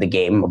 of the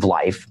game of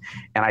life.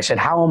 And I said,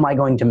 how am I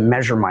going to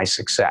measure my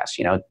success?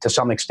 To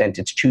some extent,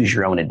 it's choose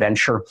your own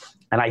adventure.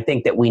 And I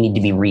think that we need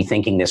to be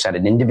rethinking this at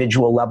an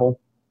individual level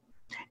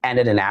and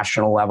at a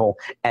national level.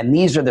 And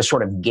these are the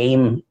sort of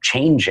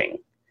game-changing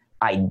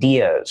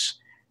ideas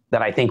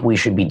that I think we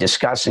should be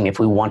discussing if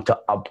we want to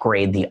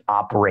upgrade the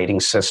operating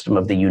system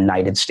of the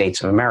United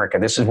States of America.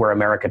 This is where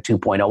America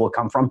 2.0 will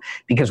come from,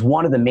 because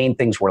one of the main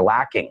things we're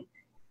lacking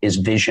is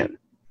vision.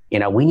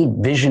 We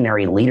need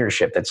visionary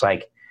leadership that's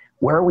like,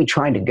 where are we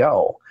trying to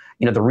go?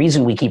 The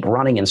reason we keep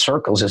running in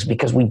circles is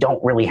because we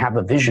don't really have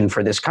a vision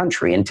for this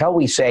country. Until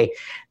we say,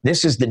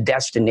 this is the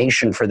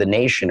destination for the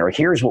nation, or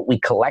here's what we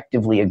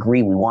collectively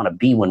agree we want to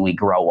be when we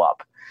grow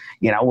up,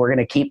 we're going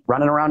to keep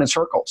running around in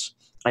circles.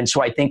 And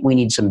so I think we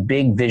need some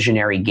big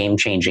visionary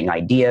game-changing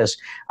ideas.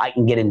 I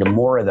can get into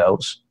more of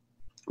those,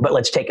 but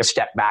let's take a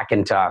step back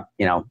into,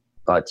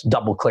 let's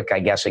double click, I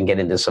guess, and get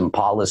into some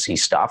policy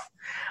stuff.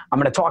 I'm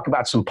going to talk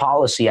about some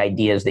policy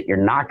ideas that you're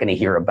not going to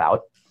hear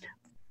about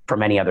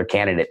from any other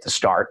candidate to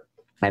start.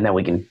 And then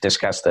we can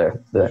discuss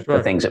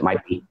the things that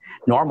might be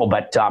normal.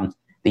 But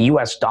the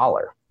US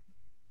dollar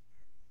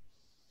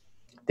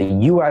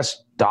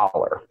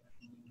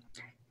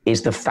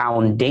is the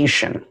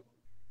foundation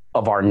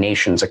of our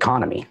nation's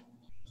economy.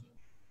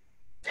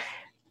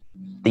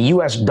 The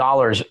US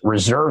dollar's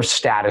reserve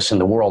status in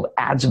the world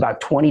adds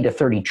about $20 to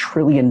 $30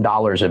 trillion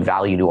of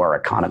value to our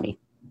economy.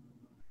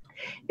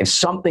 If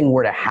something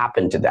were to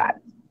happen to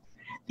that,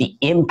 the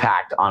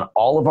impact on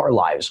all of our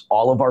lives,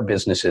 all of our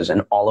businesses,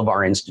 and all of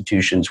our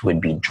institutions would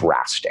be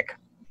drastic,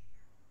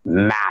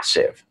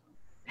 massive.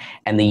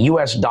 And the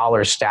US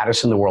dollar's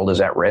status in the world is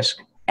at risk,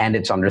 and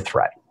it's under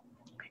threat.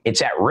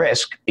 It's at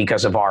risk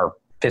because of our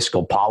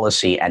fiscal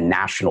policy and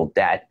national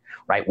debt,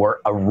 right? We're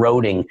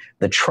eroding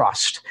the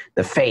trust,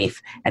 the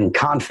faith, and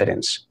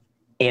confidence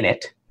in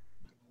it.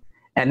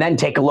 And then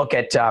take a look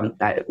at,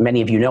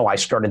 many of you know, I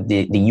started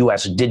the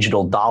US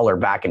digital dollar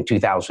back in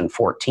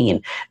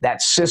 2014.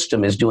 That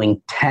system is doing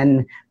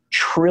 $10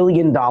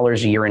 trillion a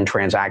year in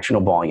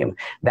transactional volume.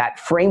 That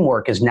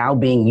framework is now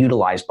being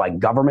utilized by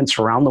governments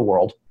around the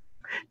world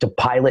to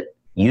pilot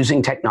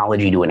using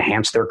technology to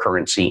enhance their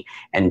currency.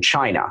 And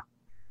China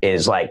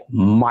is like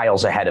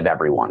miles ahead of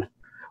everyone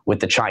with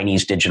the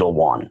Chinese digital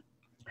yuan.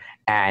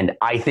 And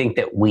I think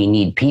that we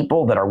need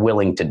people that are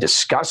willing to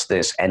discuss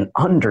this and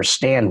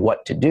understand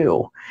what to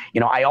do.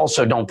 I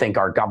also don't think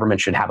our government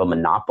should have a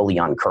monopoly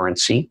on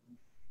currency.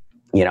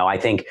 I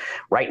think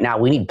right now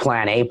we need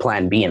plan A,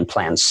 plan B, and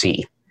plan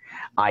C.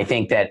 I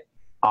think that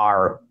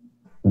our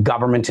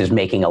government is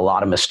making a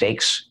lot of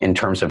mistakes in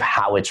terms of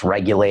how it's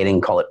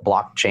regulating, call it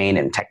blockchain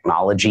and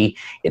technology.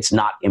 It's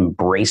not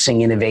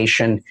embracing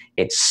innovation.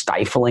 It's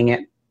stifling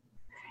it.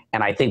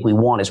 And I think we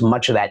want as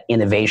much of that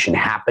innovation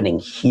happening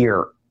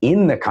here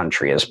in the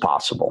country as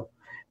possible,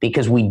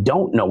 because we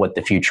don't know what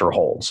the future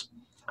holds.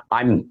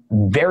 I'm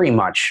very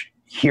much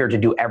here to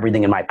do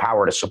everything in my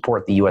power to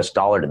support the US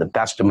dollar to the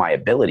best of my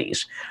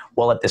abilities,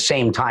 while at the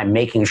same time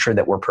making sure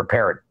that we're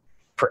prepared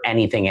for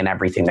anything and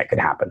everything that could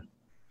happen.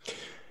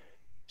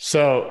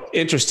 So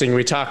interesting.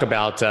 We talk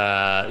about,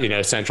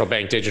 central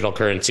bank digital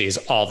currencies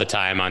all the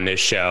time on this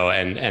show,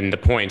 and the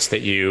points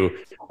that you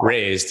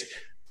raised.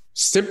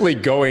 Simply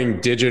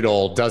going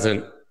digital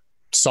doesn't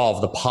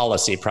solve the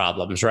policy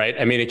problems, right?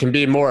 I mean, it can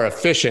be more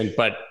efficient,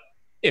 but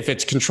if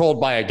it's controlled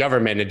by a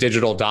government, a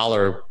digital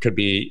dollar could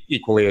be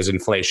equally as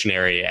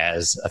inflationary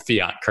as a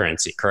fiat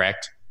currency,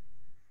 correct?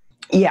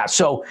 Yeah.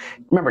 So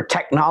remember,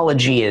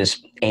 technology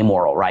is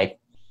amoral, right?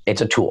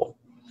 It's a tool.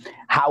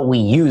 How we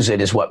use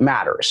it is what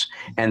matters.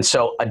 And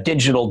so a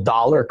digital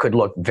dollar could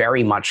look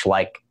very much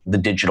like the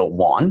digital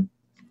yuan.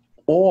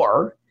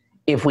 Or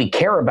if we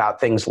care about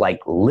things like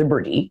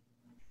liberty,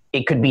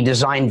 it could be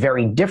designed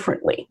very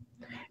differently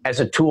as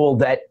a tool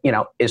that,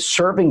 is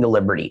serving the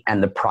liberty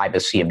and the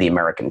privacy of the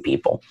American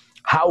people.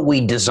 How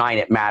we design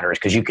it matters,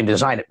 because you can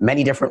design it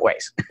many different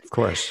ways. Of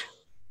course.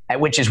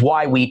 And which is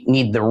why we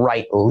need the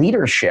right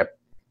leadership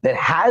that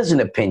has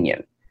an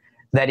opinion,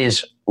 that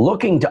is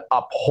looking to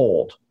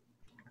uphold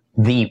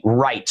the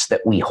rights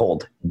that we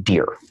hold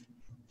dear,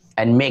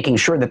 and making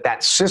sure that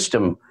that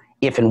system,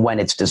 if and when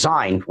it's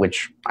designed,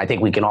 which I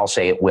think we can all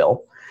say it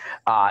will,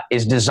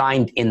 is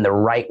designed in the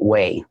right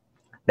way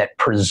that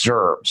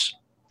preserves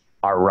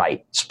our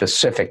right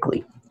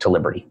specifically to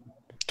liberty.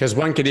 Because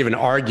one could even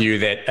argue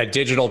that a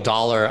digital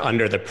dollar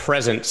under the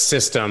present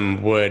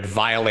system would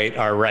violate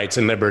our rights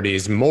and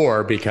liberties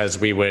more, because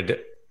we would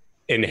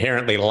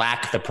inherently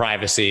lack the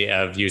privacy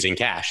of using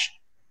cash.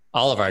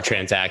 All of our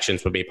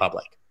transactions would be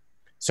public.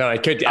 So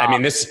it could,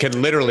 this could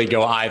literally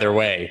go either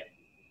way.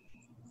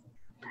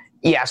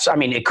 Yes.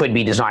 It could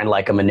be designed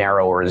like a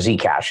Monero or a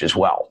Zcash as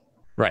well.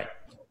 Right.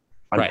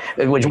 Right.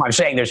 Which I'm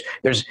saying,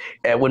 there's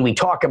when we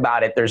talk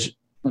about it, there's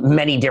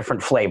many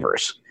different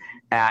flavors.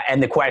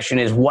 And the question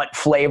is, what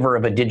flavor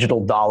of a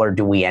digital dollar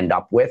do we end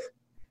up with?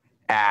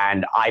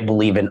 And I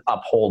believe in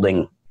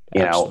upholding,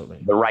 the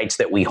rights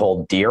that we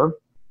hold dear.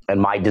 And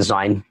my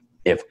design,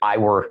 if I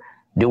were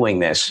doing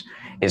this,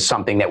 is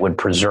something that would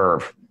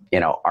preserve,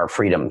 our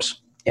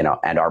freedoms,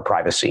 and our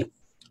privacy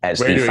as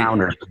the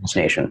founders of this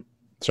nation.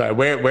 Sorry,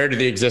 where do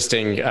the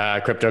existing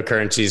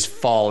cryptocurrencies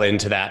fall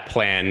into that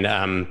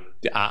plan?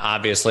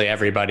 Obviously,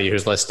 everybody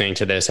who's listening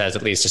to this has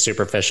at least a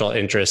superficial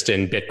interest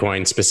in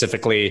Bitcoin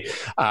specifically,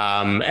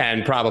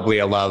 and probably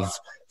a love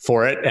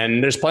for it.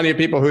 And there's plenty of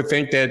people who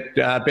think that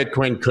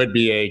Bitcoin could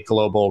be a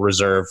global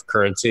reserve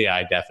currency.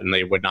 I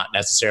definitely would not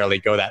necessarily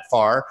go that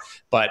far,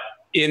 but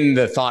in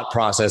the thought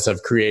process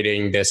of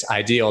creating this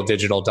ideal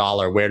digital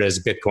dollar, where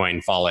does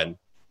Bitcoin fall in?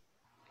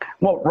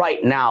 Well,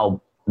 right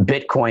now,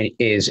 Bitcoin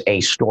is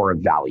a store of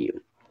value,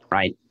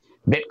 right?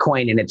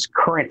 Bitcoin in its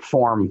current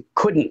form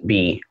couldn't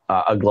be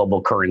a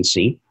global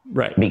currency,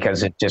 right?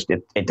 Because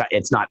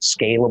it's not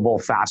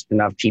scalable fast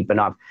enough, cheap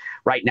enough.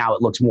 Right now,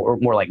 it looks more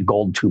like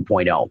gold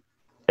 2.0.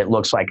 It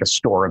looks like a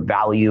store of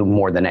value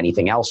more than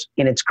anything else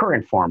in its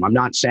current form. I'm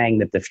not saying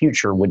that the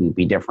future wouldn't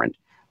be different,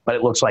 but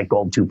it looks like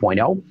gold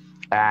 2.0.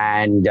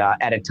 And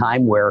at a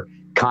time where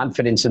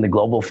confidence in the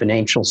global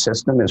financial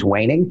system is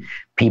waning,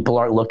 people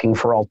are looking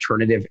for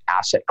alternative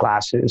asset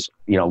classes,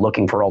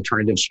 looking for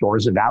alternative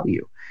stores of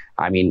value.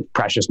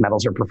 Precious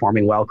metals are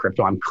performing well.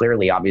 Crypto, I'm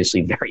clearly,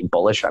 obviously, very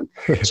bullish. I'm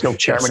still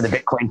chairman of the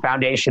Bitcoin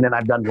Foundation, and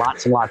I've done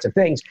lots and lots of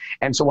things.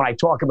 And so when I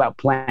talk about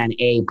plan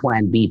A,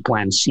 plan B,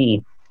 plan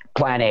C,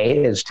 plan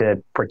A is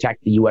to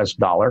protect the US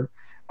dollar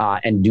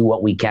and do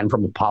what we can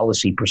from a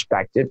policy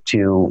perspective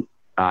to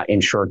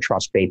ensure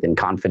trust, faith, and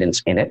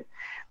confidence in it.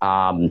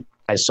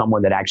 As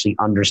someone that actually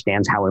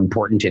understands how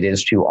important it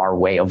is to our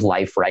way of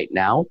life right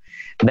now.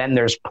 Then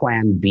there's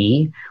plan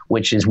B,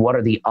 which is what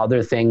are the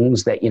other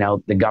things that,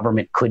 the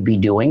government could be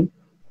doing?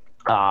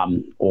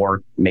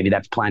 Or maybe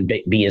that's plan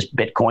B is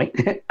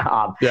Bitcoin.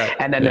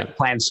 And then there's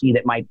plan C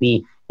that might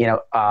be,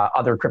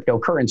 other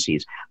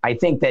cryptocurrencies. I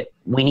think that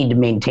we need to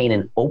maintain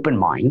an open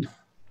mind,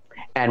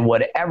 and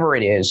whatever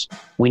it is,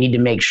 we need to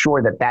make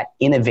sure that that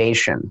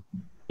innovation,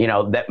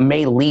 that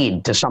may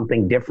lead to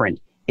something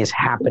different is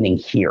happening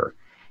here.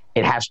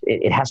 It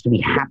has to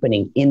be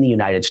happening in the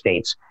United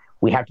States.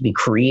 We have to be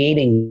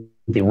creating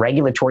the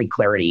regulatory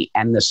clarity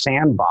and the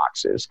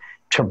sandboxes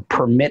to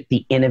permit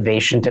the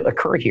innovation to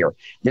occur here.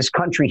 This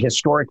country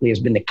historically has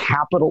been the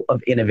capital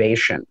of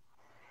innovation.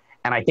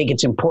 And I think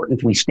it's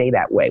important we stay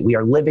that way. We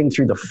are living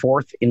through the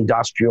fourth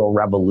industrial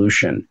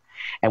revolution,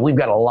 and we've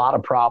got a lot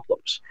of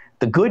problems.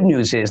 The good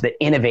news is that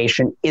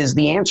innovation is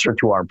the answer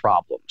to our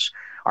problems.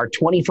 Our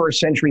 21st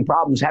century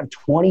problems have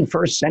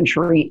 21st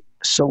century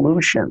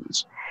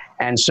solutions.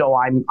 And so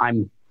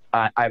I'm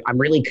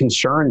really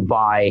concerned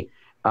by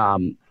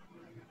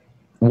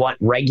what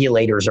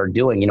regulators are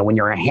doing. When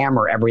you're a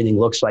hammer, everything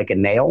looks like a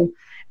nail,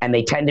 and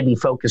they tend to be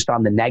focused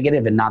on the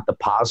negative and not the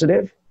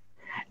positive.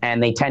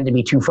 And they tend to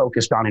be too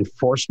focused on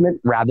enforcement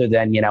rather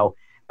than,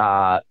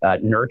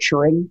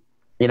 nurturing,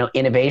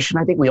 innovation.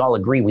 I think we all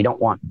agree we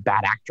don't want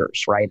bad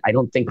actors, right? I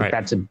don't think that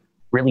that's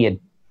really a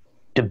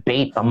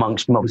debate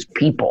amongst most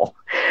people.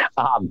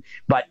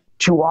 But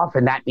too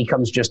often that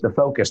becomes just the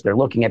focus. They're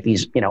looking at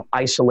these,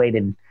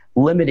 isolated,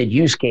 limited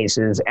use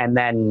cases and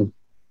then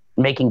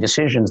making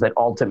decisions that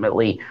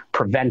ultimately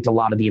prevent a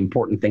lot of the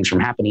important things from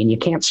happening. And you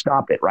can't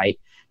stop it, right?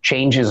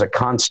 Change is a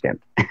constant.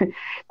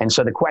 And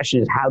so the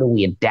question is, how do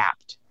we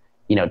adapt,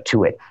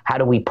 to it? How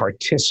do we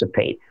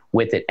participate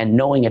with it? And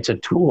knowing it's a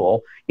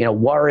tool,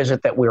 where is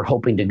it that we're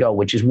hoping to go?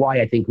 Which is why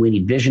I think we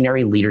need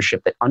visionary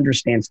leadership that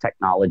understands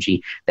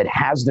technology, that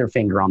has their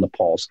finger on the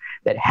pulse,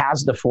 that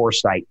has the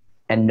foresight,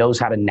 and knows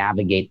how to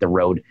navigate the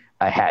road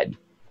ahead.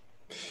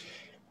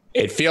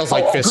 It feels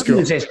like fiscal.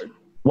 Good news is,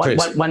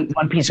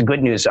 one piece of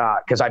good news,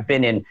 because I've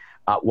been in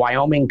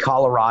Wyoming,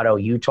 Colorado,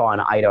 Utah,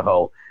 and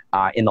Idaho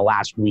in the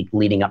last week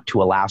leading up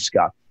to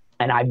Alaska.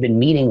 And I've been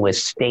meeting with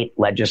state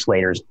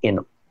legislators in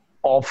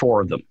all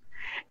four of them.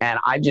 And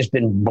I've just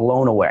been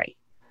blown away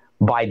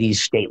by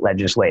these state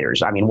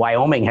legislators. I mean,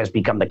 Wyoming has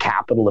become the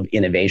capital of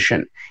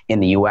innovation in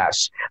the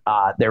U.S.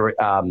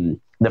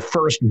 The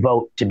first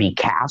vote to be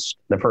cast,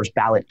 the first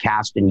ballot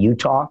cast in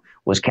Utah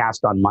was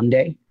cast on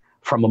Monday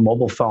from a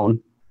mobile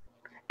phone.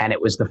 And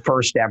it was the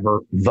first ever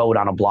vote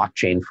on a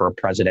blockchain for a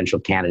presidential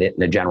candidate in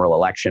the general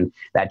election.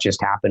 That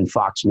just happened.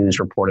 Fox News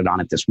reported on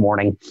it this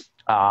morning.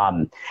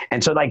 And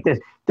so like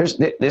this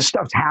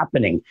stuff's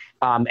happening.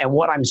 And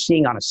what I'm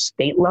seeing on a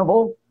state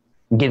level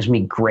gives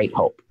me great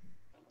hope.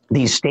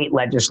 These state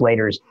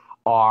legislators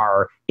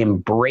are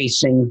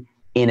embracing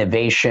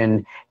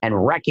innovation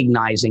and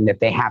recognizing that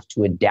they have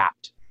to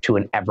adapt to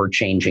an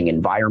ever-changing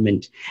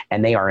environment,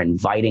 and they are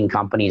inviting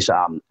companies.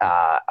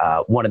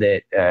 One of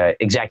the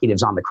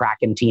executives on the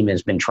Kraken team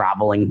has been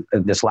traveling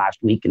this last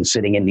week and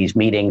sitting in these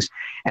meetings,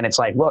 and it's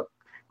like, look,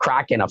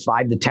 Kraken, a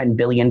 $5 to $10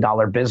 billion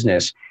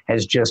business,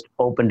 has just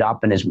opened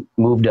up and has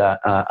moved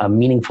a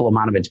meaningful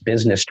amount of its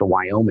business to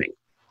Wyoming.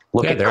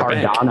 Look at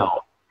Cardano.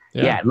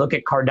 Yeah, look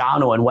at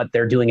Cardano and what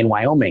they're doing in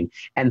Wyoming.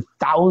 And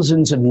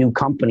thousands of new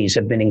companies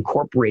have been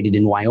incorporated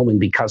in Wyoming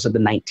because of the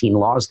 19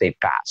 laws they've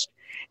passed.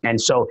 And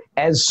so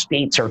as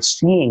states are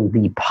seeing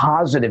the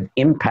positive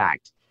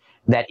impact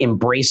that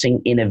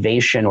embracing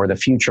innovation or the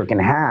future can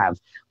have,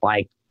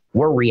 like,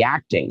 we're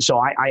reacting. So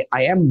I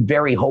am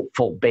very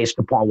hopeful based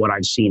upon what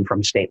I've seen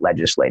from state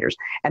legislators.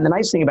 And the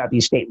nice thing about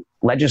these state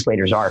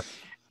legislators are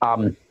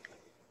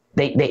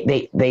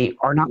they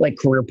are not like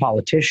career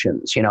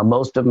politicians. You know,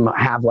 most of them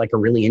have like a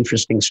really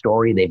interesting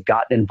story. They've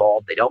gotten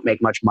involved. They don't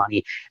make much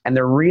money, and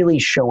they're really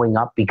showing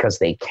up because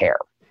they care.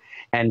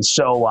 And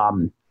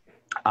so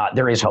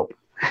there is hope.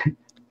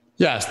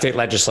 Yeah, state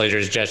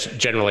legislators just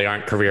generally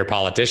aren't career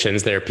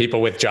politicians. They're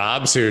people with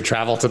jobs who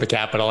travel to the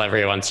Capitol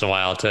every once in a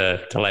while to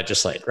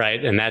legislate,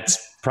 right? And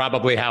that's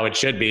probably how it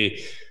should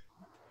be.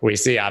 We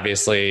see,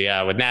 obviously,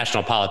 with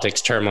national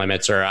politics, term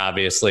limits are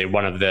obviously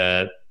one of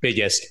the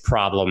biggest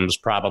problems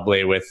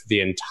probably with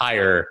the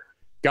entire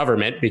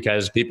government,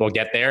 because people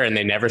get there and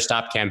they never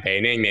stop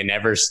campaigning. They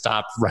never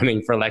stop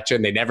running for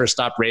election. They never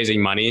stop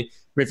raising money.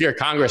 If you're a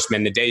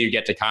congressman, the day you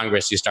get to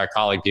Congress, you start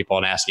calling people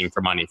and asking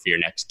for money for your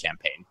next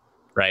campaign,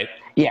 right?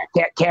 Yeah,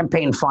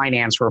 campaign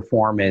finance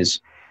reform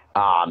is,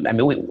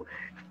 the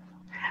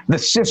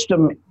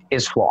system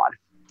is flawed.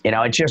 You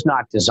know, it's just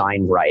not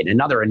designed right.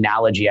 Another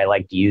analogy I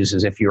like to use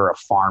is if you're a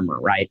farmer,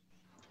 right?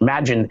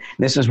 Imagine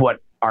this is what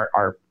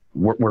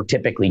we're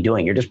typically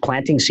doing. You're just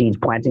planting seeds,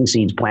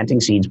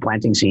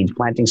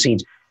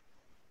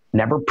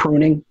 never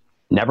pruning,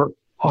 never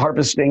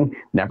harvesting,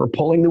 never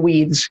pulling the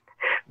weeds.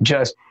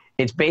 Just,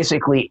 it's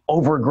basically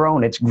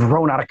overgrown. It's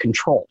grown out of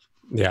control.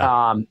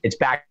 Yeah. It's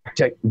back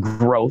to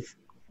growth,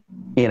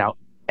 you know,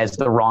 as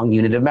the wrong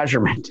unit of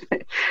measurement.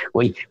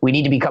 We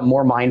need to become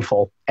more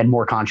mindful and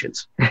more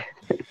conscious.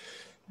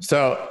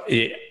 So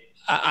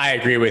I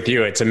agree with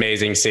you. It's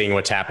amazing seeing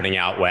what's happening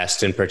out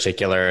west in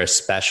particular,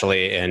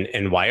 especially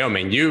in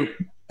Wyoming. You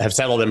have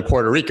settled in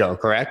Puerto Rico,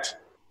 correct?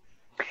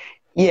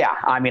 Yeah.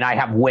 I mean, I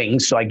have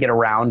wings, so I get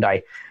around.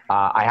 I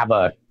have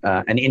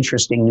an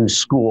interesting new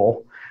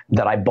school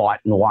that I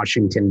bought in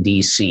Washington,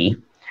 D.C.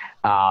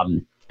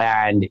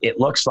 And it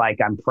looks like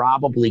I'm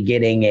probably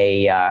getting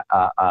a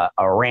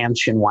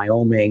ranch in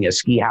Wyoming, a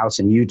ski house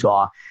in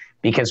Utah,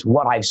 because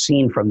what I've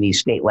seen from these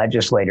state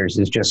legislators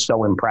is just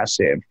so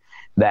impressive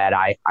that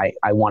I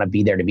want to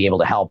be there to be able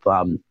to help.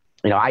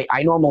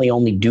 I normally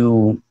only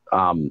do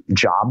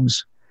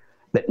jobs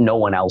that no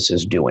one else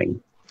is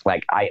doing.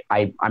 Like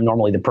I'm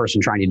normally the person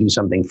trying to do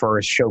something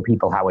first, show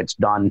people how it's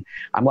done.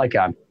 I'm like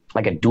a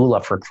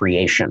doula for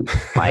creation.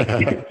 Like,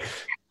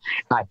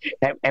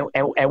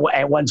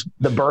 and once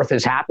the birth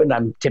has happened,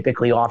 I'm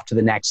typically off to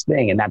the next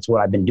thing. And that's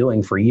what I've been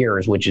doing for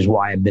years, which is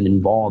why I've been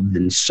involved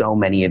in so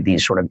many of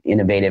these sort of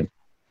innovative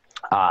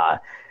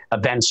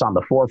events on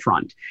the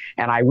forefront.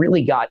 And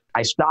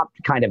I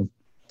stopped kind of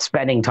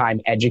spending time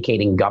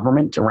educating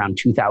government around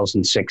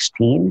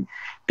 2016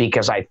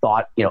 because I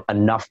thought,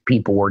 enough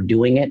people were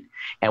doing it.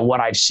 And what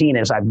I've seen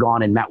as I've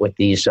gone and met with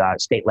these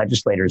state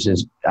legislators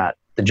is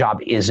the job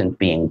isn't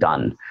being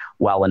done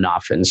well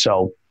enough. And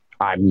so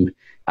I'm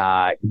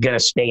going to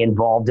stay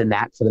involved in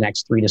that for the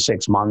next 3 to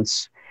 6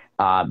 months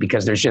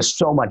because there's just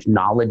so much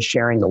knowledge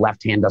sharing. The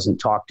left hand doesn't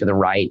talk to the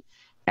right.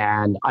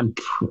 And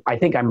I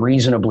think I'm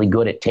reasonably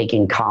good at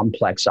taking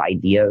complex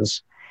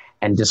ideas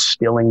and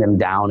distilling them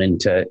down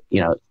into,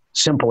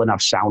 simple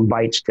enough sound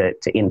bites to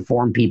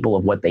inform people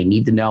of what they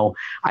need to know.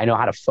 I know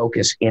how to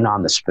focus in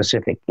on the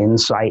specific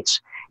insights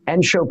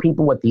and show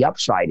people what the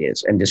upside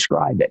is and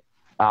describe it.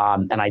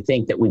 And I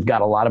think that we've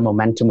got a lot of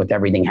momentum with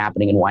everything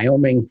happening in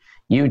Wyoming,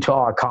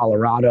 Utah,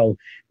 Colorado,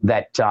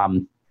 that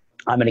I'm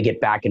going to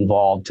get back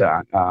involved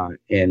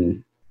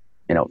in,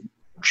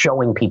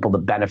 showing people the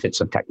benefits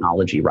of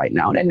technology right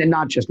now, and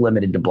not just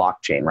limited to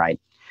blockchain, right?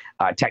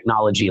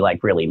 technology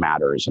like really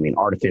matters. I mean,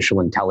 artificial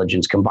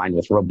intelligence combined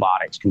with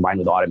robotics, combined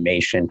with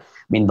automation.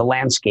 I mean, the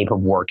landscape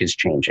of work is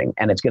changing,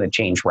 and it's going to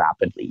change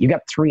rapidly. You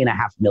got 3.5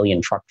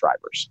 million truck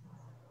drivers,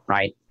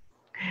 right?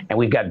 And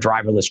we've got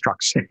driverless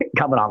trucks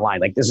coming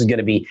online. Like this is going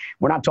to be,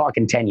 we're not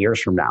talking 10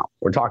 years from now.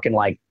 We're talking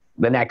like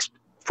the next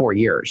 4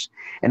 years.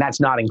 And that's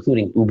not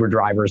including Uber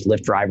drivers,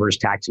 Lyft drivers,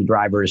 taxi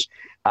drivers.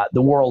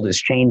 The world is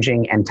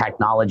changing and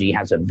technology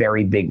has a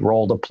very big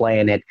role to play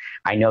in it.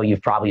 I know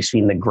you've probably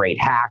seen The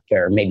Great Hack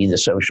or maybe The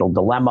Social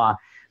Dilemma.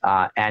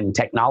 And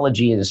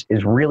technology is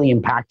really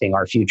impacting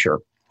our future.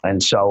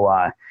 And so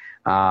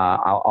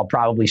I'll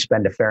probably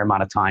spend a fair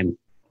amount of time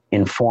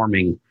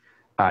informing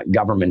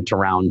government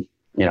around,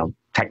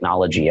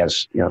 technology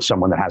as,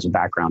 someone that has a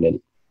background in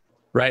it.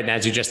 Right. And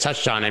as you just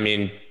touched on, I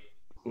mean,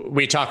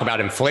 we talk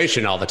about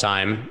inflation all the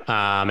time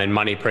and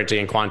money printing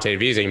and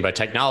quantitative easing, but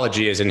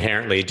technology is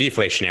inherently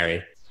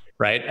deflationary,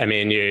 right? I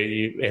mean,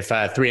 if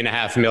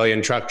 3.5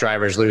 million truck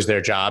drivers lose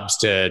their jobs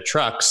to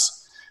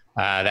trucks,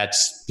 the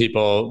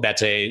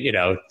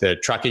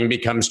trucking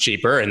becomes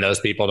cheaper and those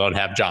people don't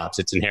have jobs.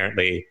 It's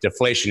inherently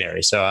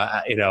deflationary.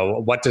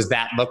 So, what does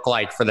that look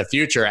like for the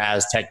future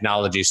as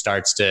technology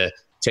starts to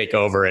take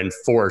over and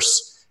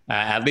force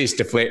at least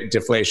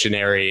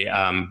deflationary,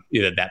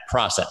 that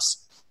process?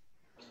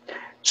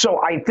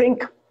 So I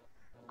think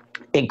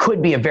it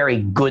could be a very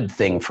good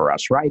thing for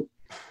us, right?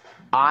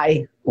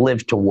 I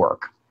live to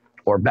work,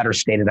 or better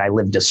stated, I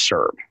live to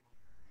serve.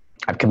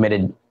 I've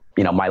committed,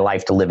 my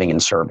life to living in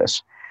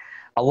service.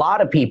 A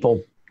lot of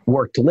people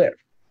work to live,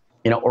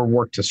 or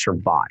work to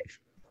survive.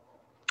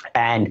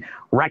 And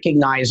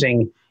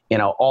recognizing,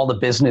 all the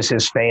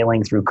businesses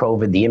failing through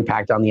COVID, the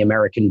impact on the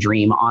American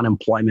dream,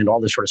 unemployment, all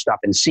this sort of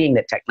stuff, and seeing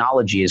that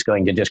technology is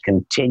going to just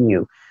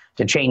continue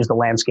to change the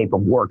landscape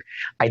of work,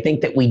 I think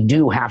that we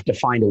do have to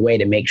find a way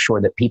to make sure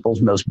that people's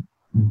most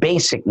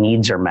basic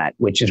needs are met,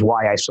 which is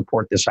why I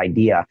support this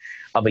idea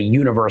of a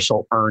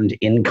universal earned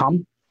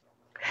income.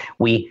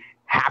 We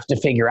have to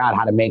figure out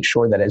how to make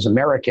sure that as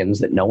Americans,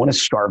 that no one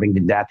is starving to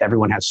death.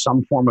 Everyone has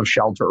some form of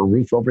shelter or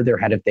roof over their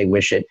head if they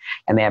wish it,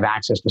 and they have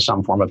access to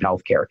some form of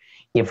health care.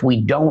 If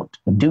we don't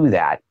do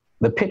that,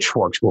 the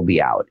pitchforks will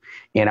be out.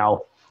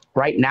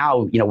 Right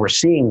now, we're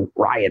seeing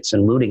riots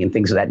and looting and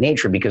things of that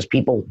nature because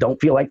people don't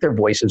feel like their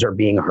voices are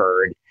being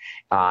heard.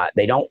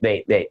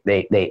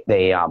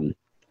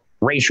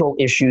 Racial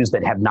issues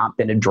that have not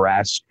been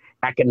addressed,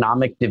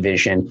 economic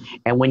division.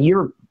 And when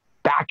your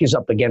back is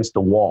up against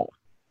the wall,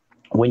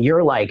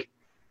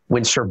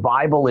 when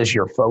survival is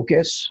your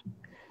focus,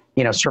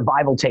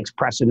 survival takes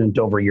precedent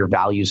over your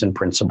values and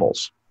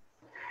principles.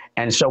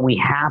 And so we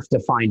have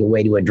to find a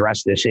way to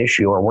address this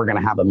issue or we're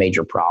going to have a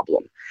major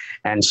problem.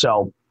 And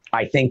so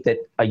I think that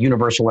a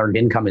universal earned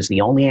income is the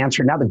only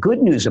answer. Now, the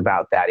good news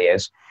about that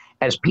is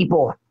as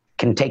people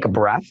can take a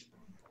breath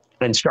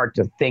and start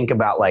to think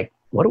about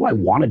what do I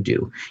want to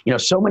do?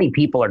 So many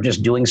people are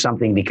just doing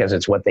something because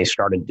it's what they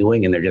started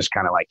doing and they're just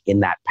kind of in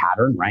that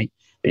pattern, right?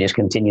 They just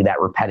continue that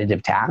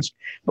repetitive task.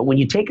 But when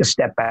you take a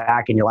step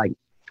back and you're like,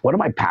 what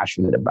am I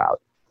passionate about?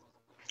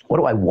 What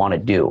do I want to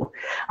do?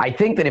 I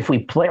think that if we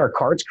play our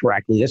cards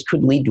correctly, this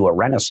could lead to a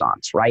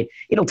renaissance, right?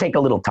 It'll take a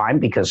little time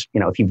because,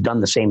 if you've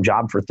done the same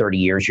job for 30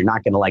 years, you're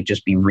not going to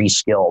just be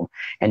reskilled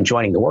and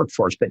joining the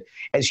workforce. But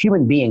as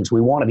human beings,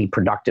 we want to be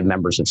productive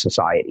members of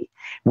society.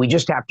 We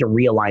just have to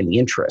realign the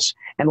interests.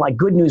 And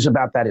good news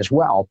about that as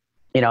well,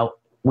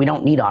 we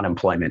don't need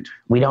unemployment.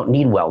 We don't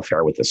need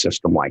welfare with a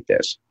system like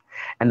this.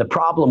 And the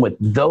problem with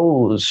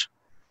those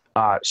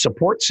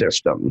support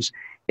systems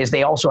is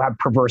they also have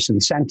perverse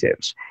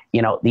incentives.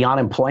 The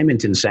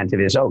unemployment incentive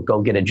is,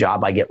 go get a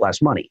job, I get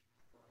less money.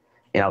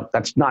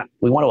 That's not,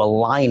 we want to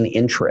align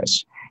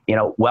interests.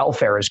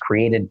 Welfare has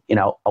created,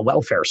 a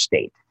welfare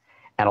state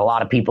and a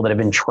lot of people that have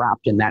been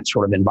trapped in that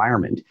sort of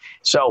environment.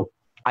 So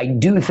I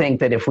do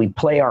think that if we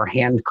play our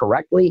hand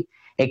correctly,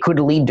 it could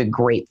lead to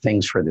great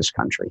things for this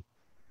country.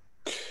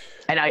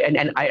 And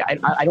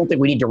I don't think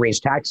we need to raise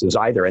taxes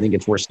either. I think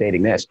it's worth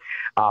stating this.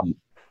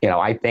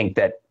 I think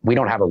that we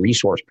don't have a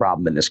resource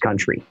problem in this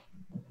country.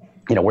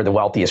 We're the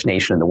wealthiest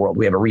nation in the world.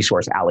 We have a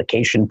resource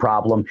allocation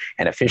problem,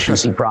 an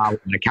efficiency problem,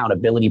 an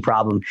accountability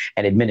problem,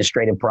 an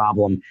administrative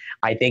problem.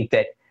 I think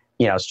that,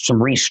 some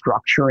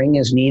restructuring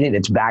is needed.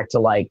 It's back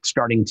to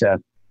starting to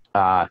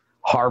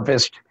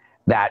harvest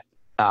that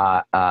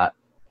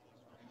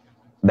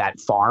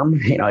farm.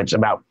 It's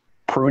about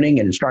pruning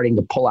and starting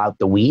to pull out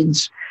the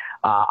weeds.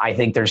 I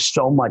think there's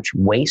so much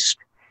waste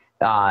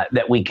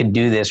that we could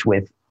do this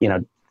with,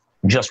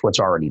 just what's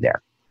already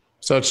there.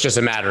 So it's just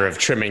a matter of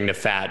trimming the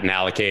fat and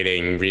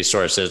allocating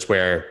resources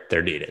where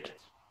they're needed,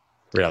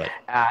 really.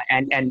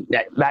 And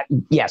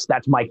yes,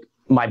 that's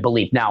my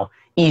belief. Now,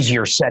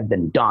 easier said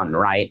than done,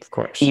 right? Of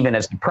course. Even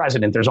as the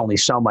president, there's only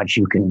so much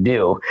you can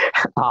do,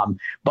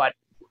 but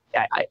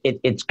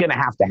it's going to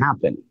have to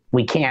happen.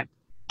 We can't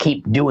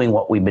keep doing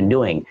what we've been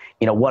doing.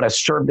 What has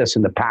served us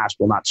in the past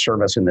will not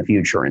serve us in the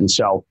future, and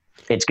so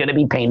it's going to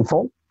be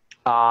painful.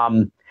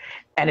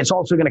 And it's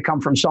also going to come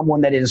from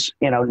someone that is,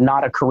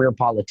 not a career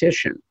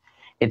politician.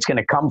 It's going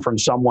to come from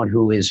someone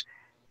who is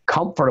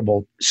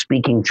comfortable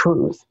speaking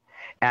truth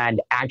and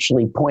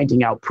actually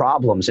pointing out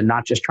problems and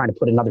not just trying to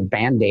put another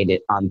Band-Aid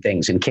on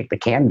things and kick the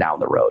can down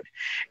the road.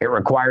 It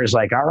requires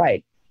like, all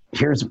right,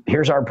 here's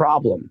our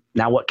problem.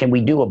 Now what can we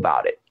do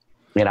about it?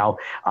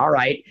 All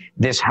right,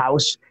 this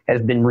house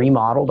has been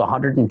remodeled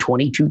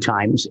 122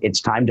 times. It's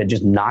time to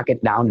just knock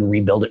it down and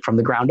rebuild it from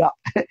the ground up.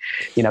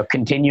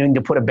 Continuing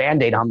to put a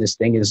Band-Aid on this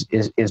thing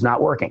is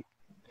not working.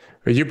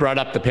 You brought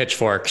up the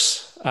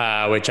pitchforks,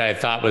 which I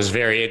thought was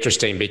very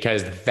interesting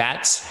because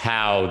that's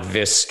how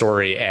this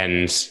story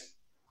ends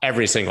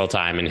every single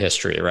time in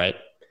history, right?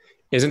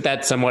 Isn't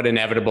that somewhat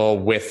inevitable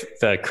with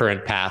the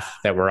current path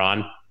that we're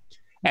on?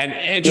 And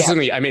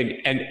interestingly, yeah. I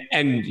mean,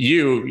 and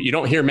you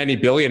don't hear many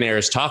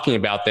billionaires talking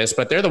about this,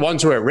 but they're the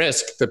ones who are at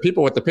risk. The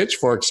people with the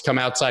pitchforks come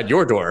outside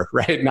your door,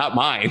 right? Not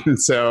mine.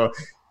 So,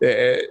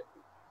 I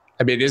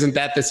mean, isn't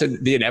that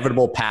the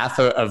inevitable path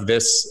of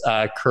this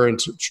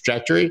current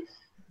trajectory?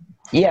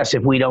 Yes,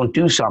 if we don't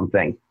do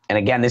something. And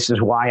again, this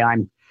is why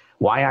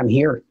I'm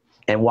here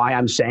and why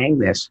I'm saying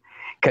this,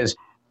 because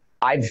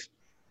I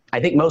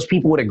think most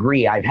people would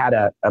agree I've had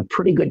a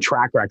pretty good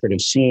track record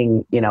of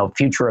seeing,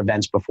 future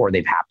events before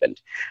they've happened,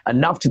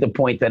 enough to the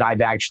point that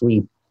I've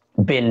actually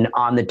been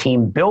on the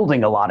team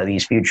building a lot of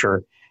these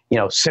future,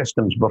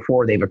 systems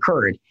before they've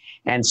occurred.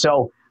 And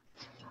so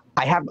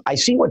I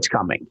see what's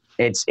coming.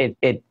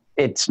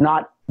 It's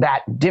not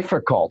that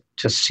difficult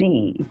to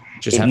see.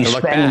 Just have to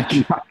look back.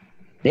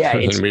 Yeah,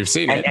 we've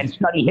seen it. And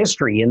study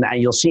history. And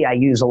you'll see I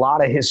use a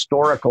lot of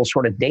historical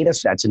sort of data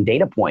sets and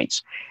data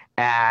points.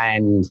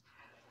 And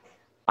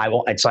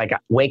it's like,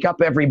 wake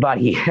up,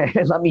 everybody.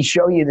 Let me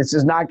show you this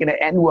is not going to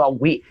end well.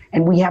 We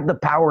have the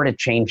power to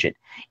change it.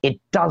 It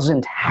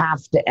doesn't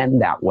have to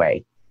end that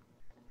way.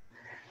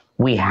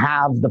 We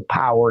have the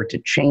power to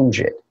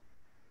change it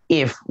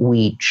if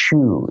we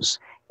choose,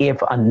 if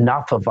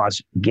enough of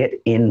us get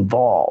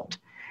involved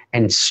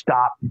and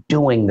stop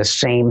doing the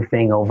same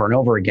thing over and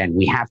over again.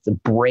 We have to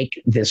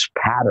break this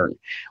pattern.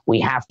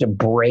 We have to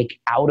break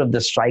out of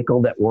the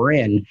cycle that we're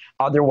in.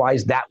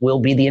 Otherwise, that will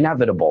be the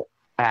inevitable.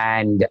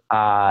 And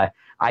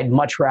I'd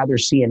much rather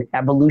see an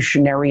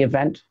evolutionary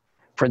event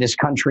for this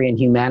country and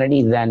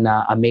humanity than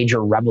a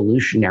major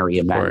revolutionary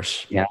event. Of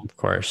course. Of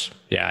course.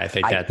 Yeah, I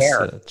think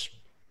that's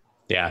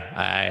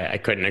I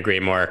couldn't agree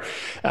more.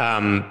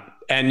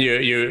 And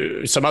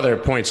you some other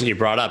points that you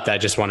brought up that I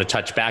just want to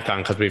touch back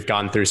on because we've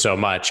gone through so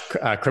much.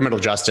 Criminal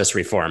justice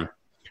reform.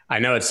 I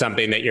know it's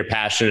something that you're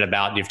passionate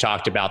about. You've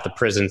talked about the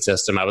prison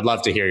system. I would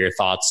love to hear your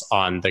thoughts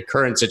on the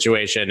current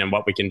situation and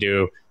what we can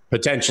do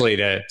potentially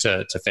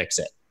to fix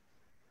it.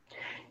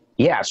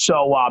 Yeah,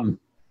 so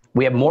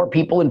we have more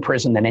people in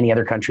prison than any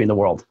other country in the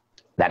world.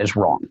 That is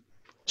wrong.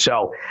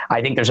 So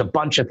I think there's a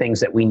bunch of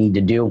things that we need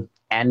to do.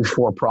 And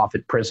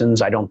for-profit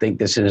prisons. I don't think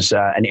this is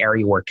an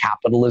area where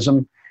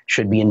capitalism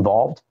should be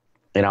involved.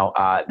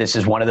 This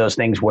is one of those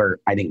things where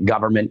I think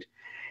government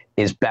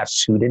is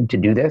best suited to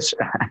do this.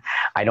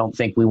 I don't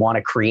think we want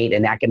to create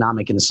an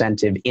economic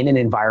incentive in an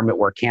environment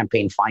where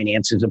campaign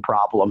finance is a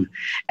problem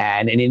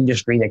and an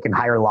industry that can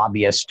hire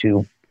lobbyists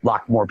to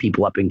lock more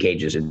people up in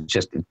cages.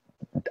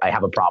 I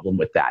have a problem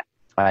with that.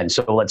 And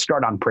so let's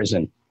start on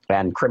prison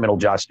and criminal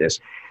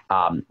justice.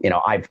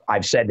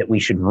 I've said that we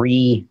should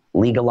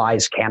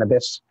legalize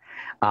cannabis.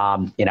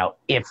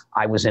 If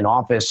I was in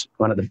office,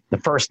 one of the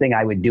first thing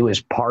I would do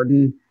is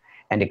pardon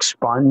and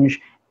expunge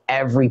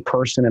every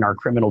person in our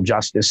criminal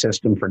justice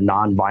system for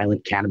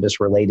nonviolent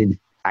cannabis-related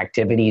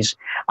activities.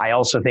 I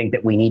also think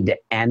that we need to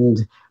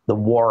end the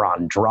war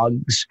on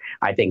drugs.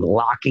 I think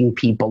locking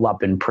people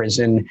up in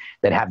prison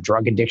that have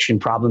drug addiction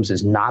problems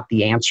is not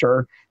the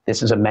answer.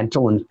 This is a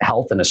mental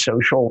health and a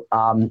social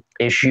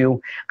issue.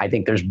 I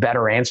think there's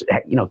better answers.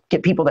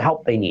 Get people the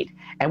help they need.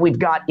 And we've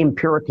got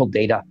empirical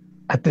data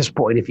at this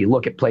point. If you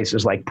look at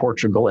places like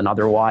Portugal and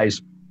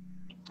otherwise,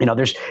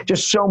 there's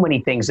just so many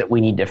things that we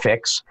need to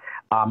fix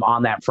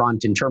on that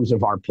front in terms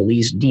of our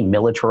police,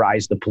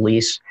 demilitarize the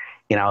police.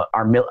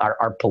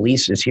 Our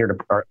police is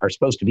are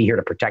supposed to be here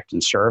to protect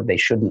and serve. They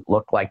shouldn't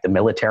look like the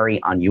military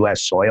on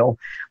U.S. soil.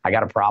 I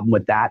got a problem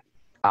with that.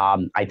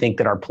 I think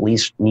that our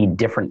police need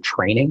different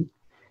training.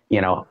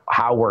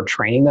 How we're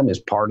training them is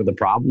part of the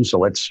problem. So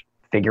let's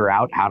figure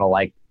out how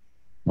to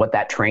what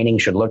that training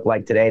should look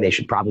like today. They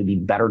should probably be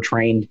better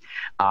trained,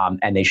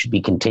 and they should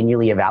be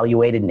continually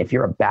evaluated. And if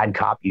you're a bad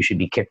cop, you should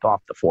be kicked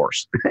off the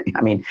force.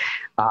 I mean,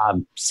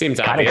 seems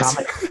obvious.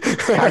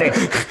 Kind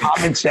of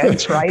common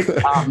sense, right?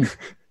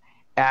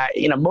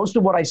 Most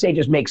of what I say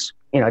just makes,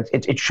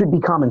 it should be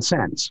common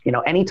sense.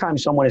 Anytime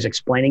someone is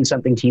explaining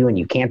something to you and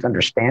you can't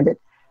understand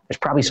it, there's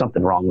probably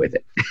something wrong with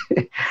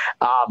it.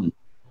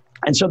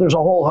 And so there's a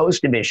whole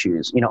host of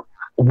issues.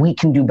 We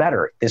can do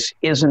better. This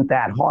isn't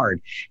that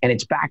hard. And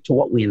it's back to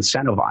what we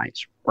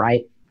incentivize,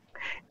 right?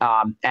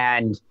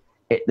 And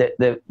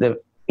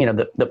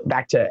the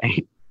back to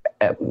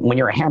when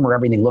you're a hammer,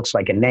 everything looks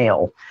like a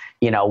nail.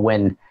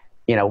 When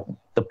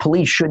the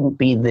police shouldn't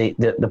be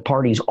the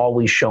parties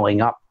always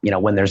showing up.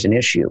 When there's an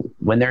issue,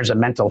 when there's a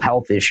mental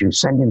health issue,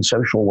 send in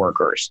social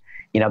workers.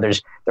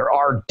 There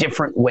are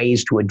different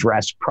ways to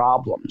address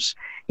problems.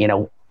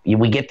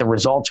 we get the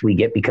results we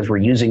get because we're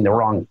using the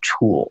wrong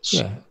tools.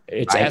 Yeah.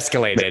 It's right?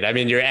 Escalated. I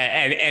mean,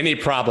 any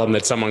problem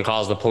that someone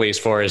calls the police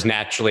for is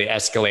naturally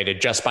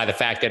escalated just by the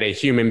fact that a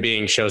human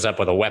being shows up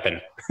with a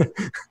weapon.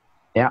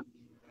 Yeah.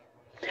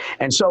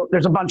 And so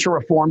there's a bunch of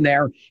reform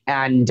there.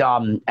 And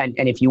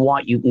if you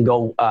want, you can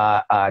go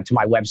to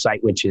my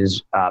website, which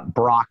is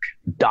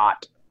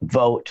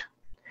brock.vote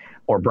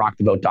or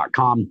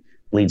brockthevote.com.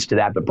 Leads to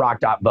that, but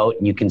brock.vote,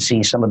 and you can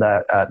see some of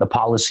the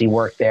policy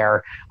work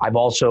there. I've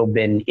also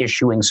been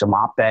issuing some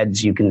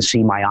op-eds. You can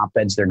see my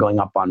op-eds. They're going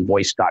up on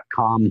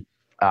voice.com.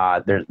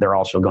 They're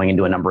also going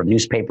into a number of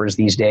newspapers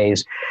these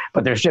days,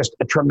 but there's just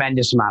a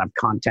tremendous amount of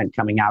content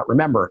coming out.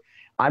 Remember,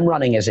 I'm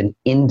running as an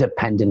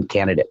independent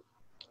candidate,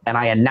 and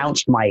I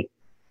announced my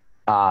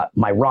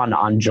run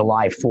on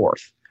July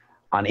 4th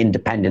on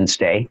Independence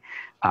Day,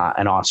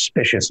 an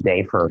auspicious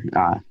day for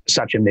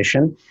such a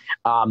mission.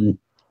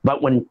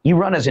 But when you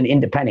run as an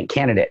independent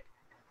candidate,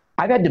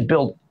 I've had to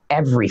build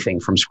everything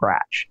from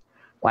scratch.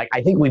 Like,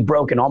 I think we've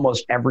broken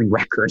almost every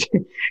record,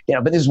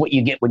 but this is what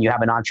you get when you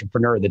have an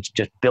entrepreneur that's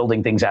just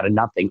building things out of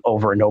nothing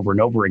over and over and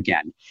over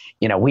again.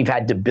 We've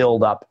had to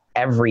build up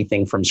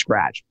everything from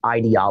scratch: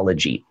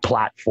 ideology,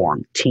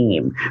 platform,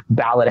 team,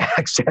 ballot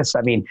access.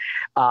 I mean,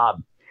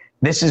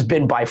 this has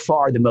been by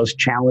far the most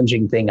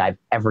challenging thing I've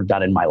ever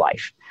done in my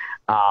life.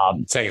 Now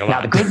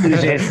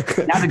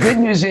the good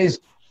news is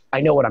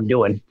I know what I'm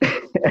doing.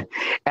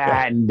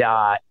 And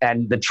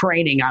the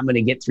training I'm going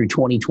to get through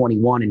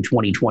 2021 and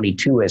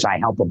 2022 as I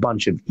help a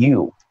bunch of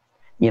you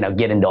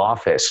get into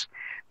office.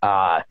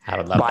 By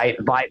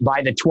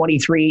the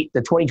 2023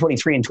 and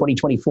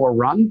 2024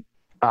 run,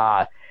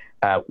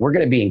 we're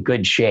going to be in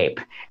good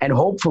shape. And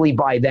hopefully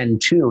by then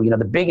too,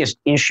 the biggest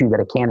issue that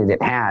a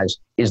candidate has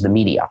is the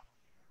media,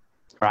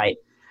 right?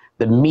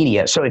 The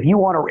media. So if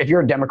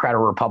you're a Democrat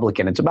or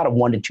Republican, it's about a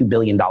 $1 to $2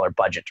 billion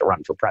budget to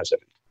run for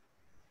president.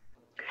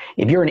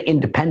 If you're an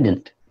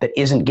independent that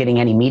isn't getting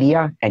any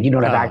media and you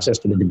don't have access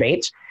to the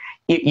debates,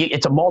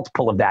 it's a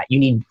multiple of that. You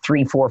need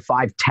 $3, $4,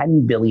 $5,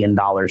 $10 billion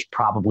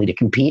probably to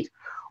compete,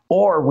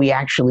 or we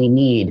actually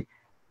need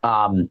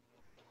a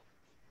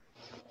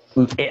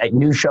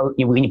new show.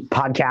 We need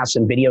podcasts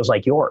and videos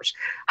like yours.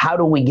 How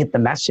do we get the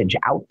message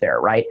out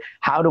there, right?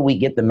 How do we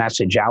get the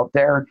message out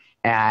there?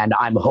 And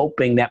I'm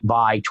hoping that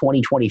by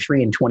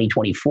 2023 and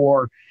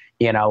 2024,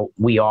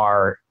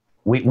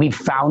 we've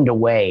found a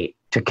way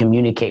to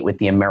communicate with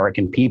the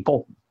American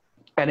people.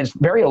 And it's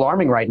very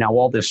alarming right now,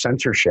 all this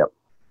censorship,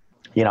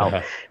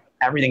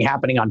 everything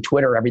happening on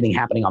Twitter, everything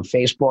happening on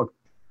Facebook,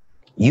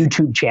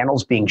 YouTube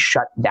channels being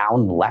shut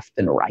down left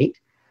and right.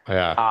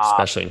 Yeah,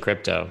 especially in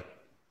crypto.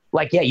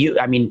 I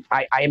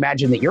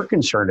imagine that you're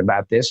concerned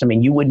about this. I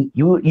mean,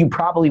 you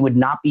probably would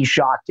not be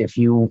shocked if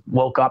you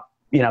woke up,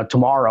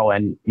 tomorrow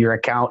and your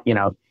account,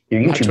 your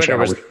YouTube channel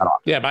was cut off.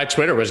 Yeah, my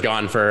Twitter was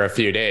gone for a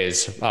few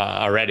days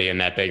already in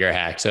that bigger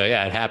hack. So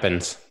yeah, it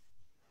happens.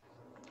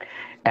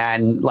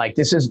 And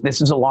this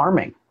is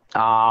alarming,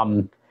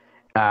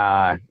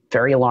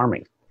 very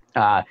alarming.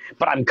 But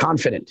I'm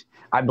confident.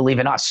 I believe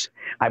in us.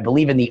 I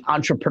believe in the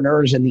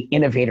entrepreneurs and the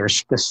innovators,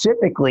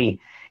 specifically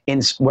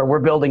where we're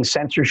building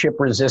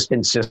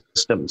censorship-resistant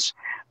systems.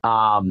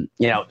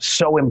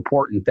 So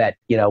important that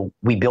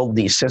we build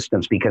these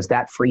systems, because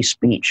that free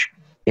speech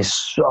is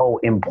so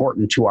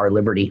important to our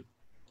liberty.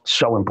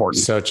 So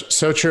important. So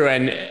true.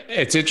 And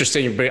it's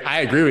interesting, but I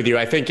agree with you.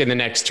 I think in the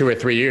next 2 or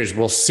 3 years,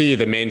 we'll see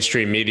the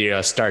mainstream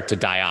media start to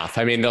die off.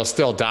 I mean, they'll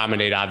still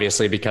dominate,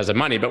 obviously, because of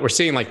money, but we're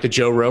seeing like the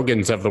Joe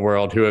Rogans of the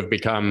world who have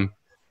become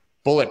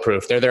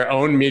bulletproof. They're their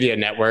own media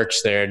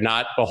networks. They're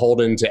not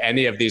beholden to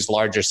any of these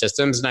larger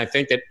systems. And I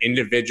think that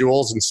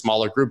individuals and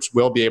smaller groups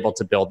will be able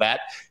to build that,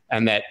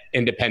 and that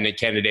independent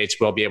candidates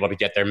will be able to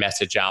get their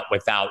message out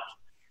without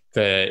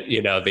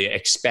the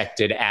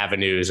expected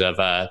avenues of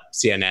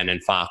CNN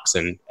and Fox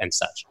and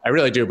such. I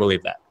really do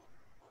believe that.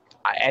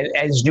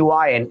 As do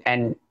I,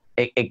 and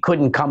it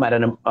couldn't come at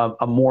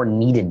a more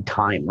needed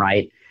time,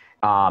 right?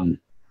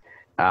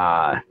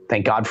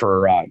 Thank God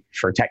for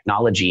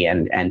technology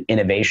and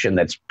innovation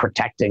that's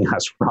protecting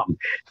us from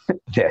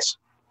this.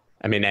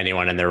 I mean,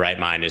 anyone in their right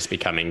mind is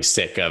becoming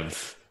sick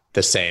of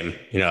the same,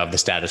 of the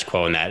status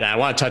quo in that. And I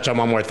want to touch on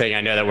one more thing.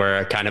 I know that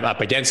we're kind of up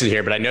against it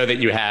here, but I know that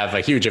you have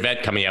a huge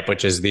event coming up,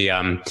 which is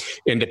the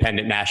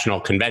Independent National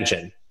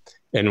Convention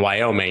in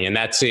Wyoming. And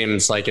that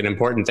seems like an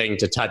important thing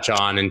to touch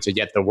on and to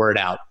get the word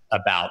out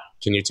about.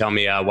 Can you tell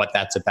me what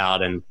that's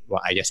about and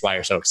I guess why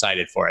you're so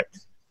excited for it?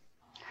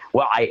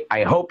 Well,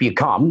 I hope you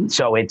come.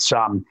 So it's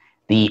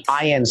the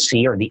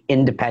INC, or the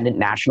Independent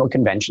National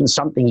Convention,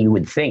 something you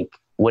would think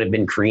would have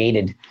been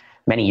created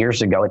many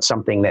years ago. It's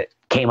something that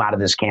came out of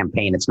this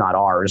campaign. It's not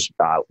ours.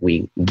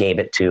 We gave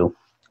it to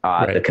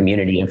the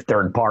community of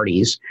third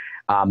parties.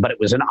 But it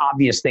was an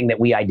obvious thing that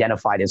we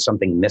identified as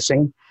something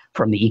missing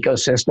from the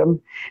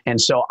ecosystem. And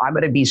so I'm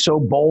going to be so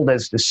bold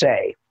as to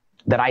say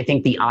that I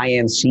think the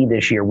INC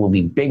this year will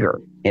be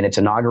bigger in its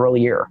inaugural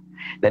year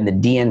than the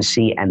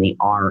DNC and the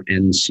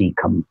RNC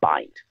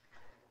combined.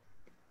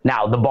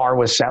 Now, the bar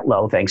was set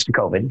low thanks to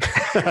COVID.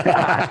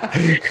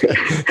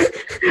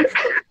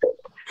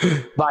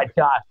 But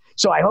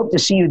so I hope to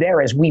see you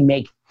there as we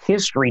make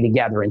history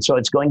together. And so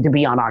it's going to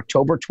be on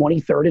October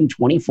 23rd and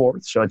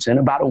 24th. So it's in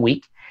about a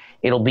week.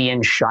 It'll be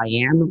in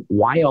Cheyenne,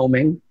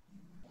 Wyoming.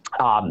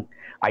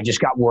 I just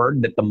got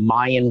word that the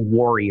Mayan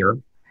Warrior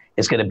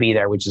is going to be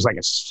there, which is like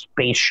a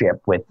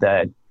spaceship with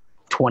 $20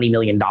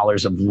 million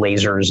of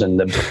lasers and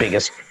the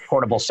biggest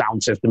portable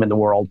sound system in the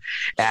world.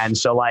 And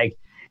so like,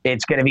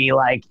 it's going to be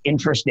like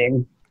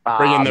interesting.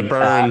 Bringing the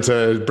burn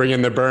to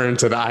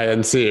the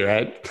INC,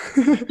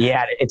 right?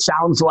 Yeah, it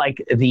sounds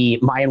like the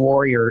Mayan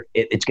Warrior.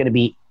 It's going to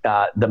be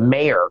the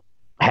mayor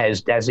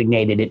has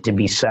designated it to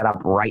be set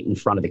up right in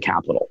front of the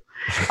Capitol,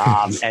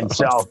 and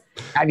so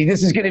I mean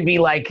this is going to be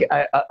like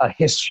a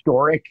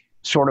historic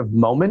sort of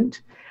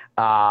moment.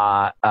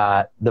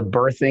 The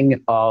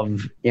birthing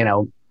of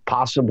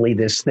possibly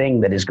this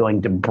thing that is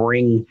going to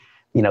bring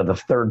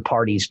the third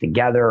parties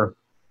together.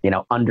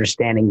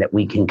 Understanding that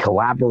we can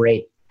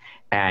collaborate.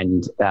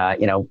 And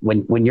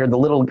when you're the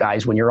little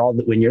guys, when you're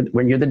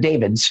the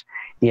Davids,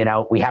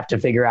 we have to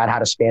figure out how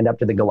to stand up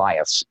to the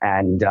Goliaths.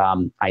 And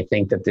I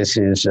think that this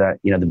is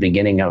the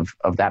beginning of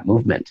that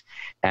movement.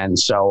 And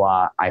so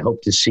I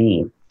hope to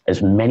see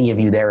as many of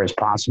you there as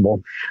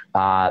possible.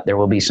 There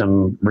will be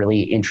some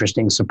really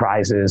interesting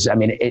surprises. I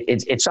mean,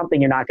 it's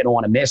something you're not going to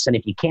want to miss. And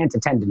if you can't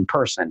attend in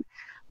person,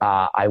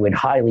 I would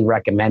highly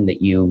recommend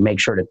that you make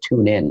sure to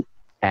tune in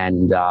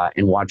and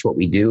watch what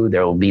we do.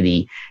 There will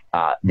be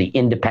the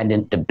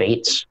independent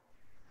debates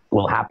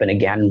will happen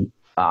again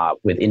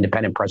with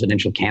independent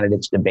presidential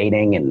candidates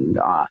debating and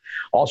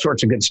all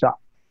sorts of good stuff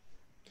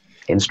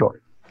in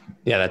store.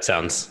 Yeah, that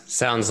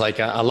sounds like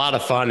a lot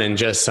of fun and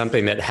just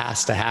something that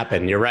has to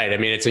happen. You're right. I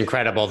mean, it's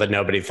incredible that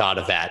nobody thought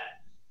of that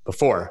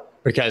before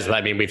because,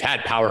 I mean, we've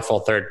had powerful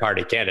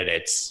third-party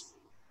candidates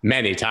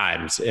many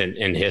times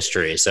in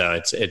history. So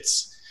it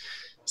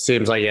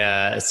seems like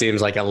a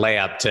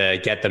layup to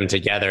get them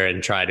together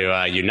and try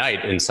to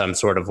unite in some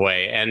sort of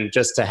way, and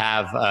just to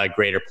have a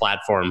greater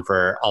platform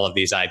for all of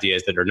these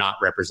ideas that are not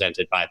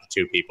represented by the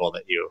two people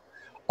that you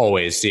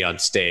always see on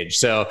stage.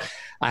 So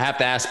I have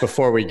to ask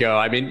before we go,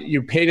 I mean,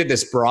 you painted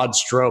this broad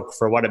stroke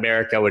for what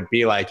America would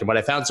be like. And what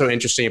I found so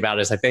interesting about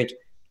it is I think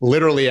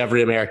literally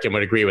every American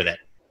would agree with it,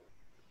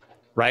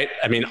 right?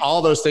 I mean,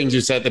 all those things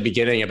you said at the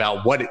beginning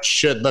about what it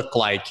should look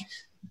like,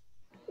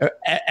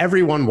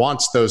 everyone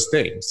wants those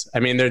things. I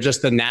mean, they're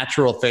just the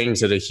natural things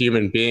that a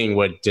human being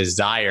would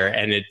desire.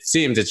 And it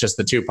seems it's just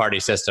the two-party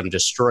system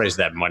destroys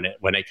them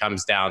when it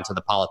comes down to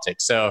the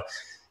politics. So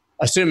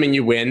assuming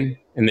you win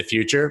in the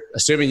future,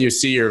 assuming you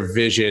see your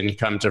vision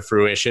come to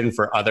fruition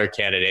for other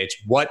candidates,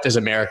 what does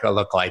America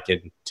look like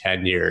in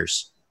 10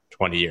 years,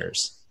 20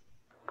 years?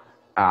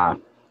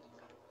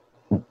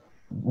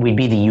 We'd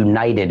be the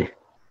United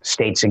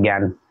States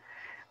again,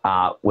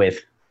 with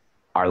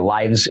our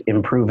lives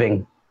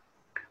improving,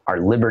 our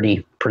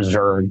liberty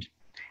preserved,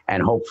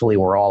 and hopefully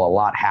we're all a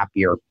lot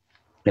happier,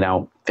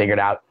 figured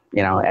out,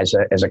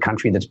 as a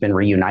country that's been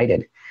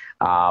reunited.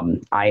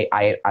 I'm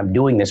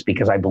doing this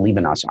because I believe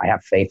in us. I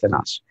have faith in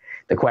us.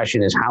 The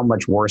question is, how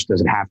much worse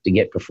does it have to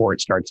get before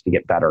it starts to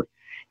get better?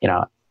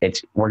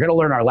 We're going to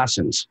learn our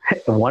lessons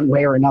one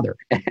way or another,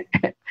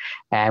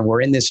 and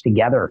we're in this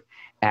together.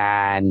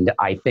 And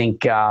I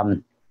think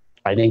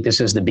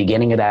this is the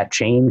beginning of that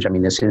change. I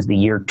mean, this is the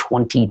year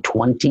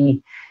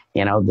 2020.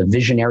 The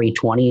visionary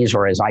 20s,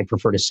 or as I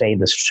prefer to say,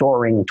 the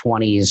soaring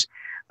 20s.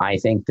 I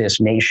think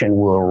this nation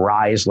will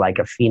rise like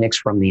a phoenix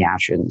from the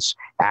ashes.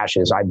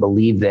 I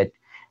believe that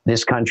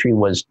this country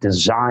was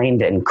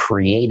designed and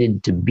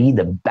created to be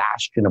the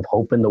bastion of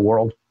hope in the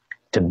world,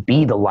 to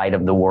be the light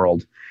of the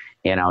world.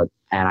 And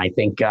I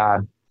think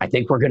we're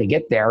going to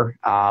get there,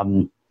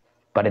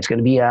 but it's going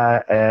to be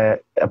a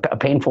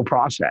painful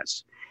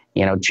process.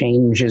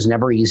 Change is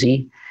never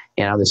easy.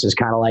 This is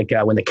kind of like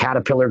when the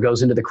caterpillar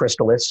goes into the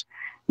chrysalis.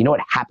 You know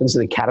what happens to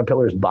the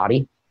caterpillar's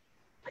body?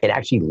 It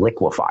actually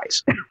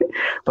liquefies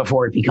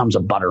before it becomes a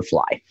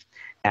butterfly.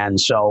 And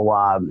so,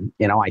 I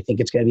think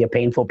it's going to be a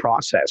painful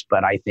process,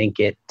 but I think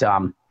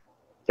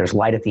there's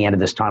light at the end of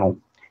this tunnel.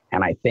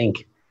 And I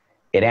think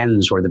it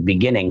ends, or the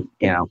beginning,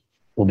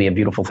 will be a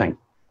beautiful thing.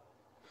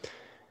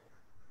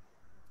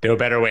 No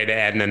better way to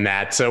end than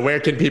that. So where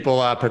can people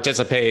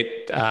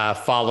participate,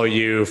 follow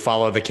you,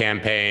 follow the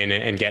campaign,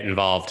 and get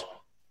involved?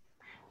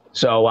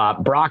 So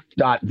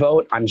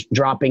Brock.vote. I'm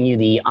dropping you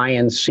the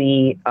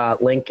INC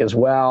link as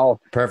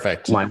well.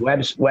 Perfect. My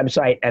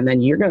website. And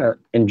then you're going to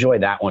enjoy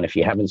that one. If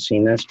you haven't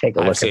seen this, take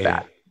a look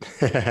at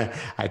that.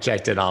 I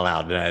checked it all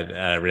out, and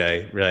I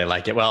really, really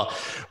like it. Well,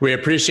 we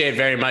appreciate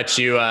very much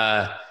you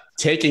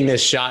taking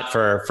this shot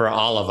for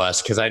all of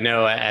us, because I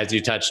know, as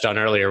you touched on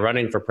earlier,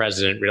 running for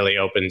president really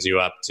opens you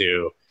up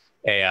to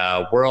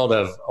a world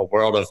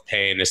of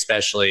pain,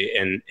 especially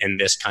in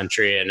this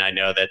country. And I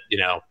know that,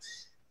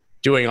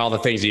 doing all the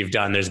things you've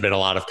done, there's been a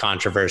lot of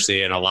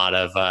controversy and a lot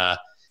of,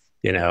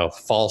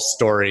 false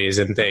stories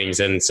and things.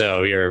 And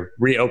so you're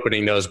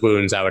reopening those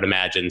wounds, I would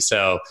imagine.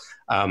 So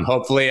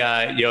hopefully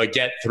you'll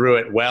get through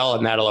it well,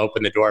 and that'll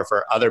open the door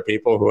for other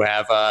people who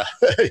have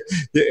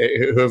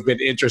who have been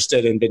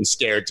interested and been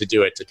scared to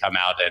do it, to come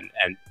out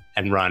and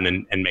and run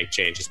and make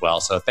change as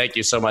well. So thank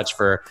you so much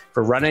for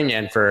running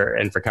and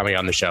for coming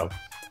on the show.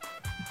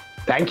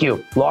 Thank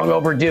you. Long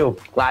overdue.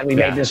 Glad we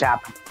made this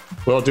happen.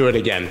 We'll do it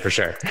again for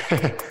sure.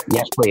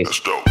 Yes, please. Let's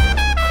go.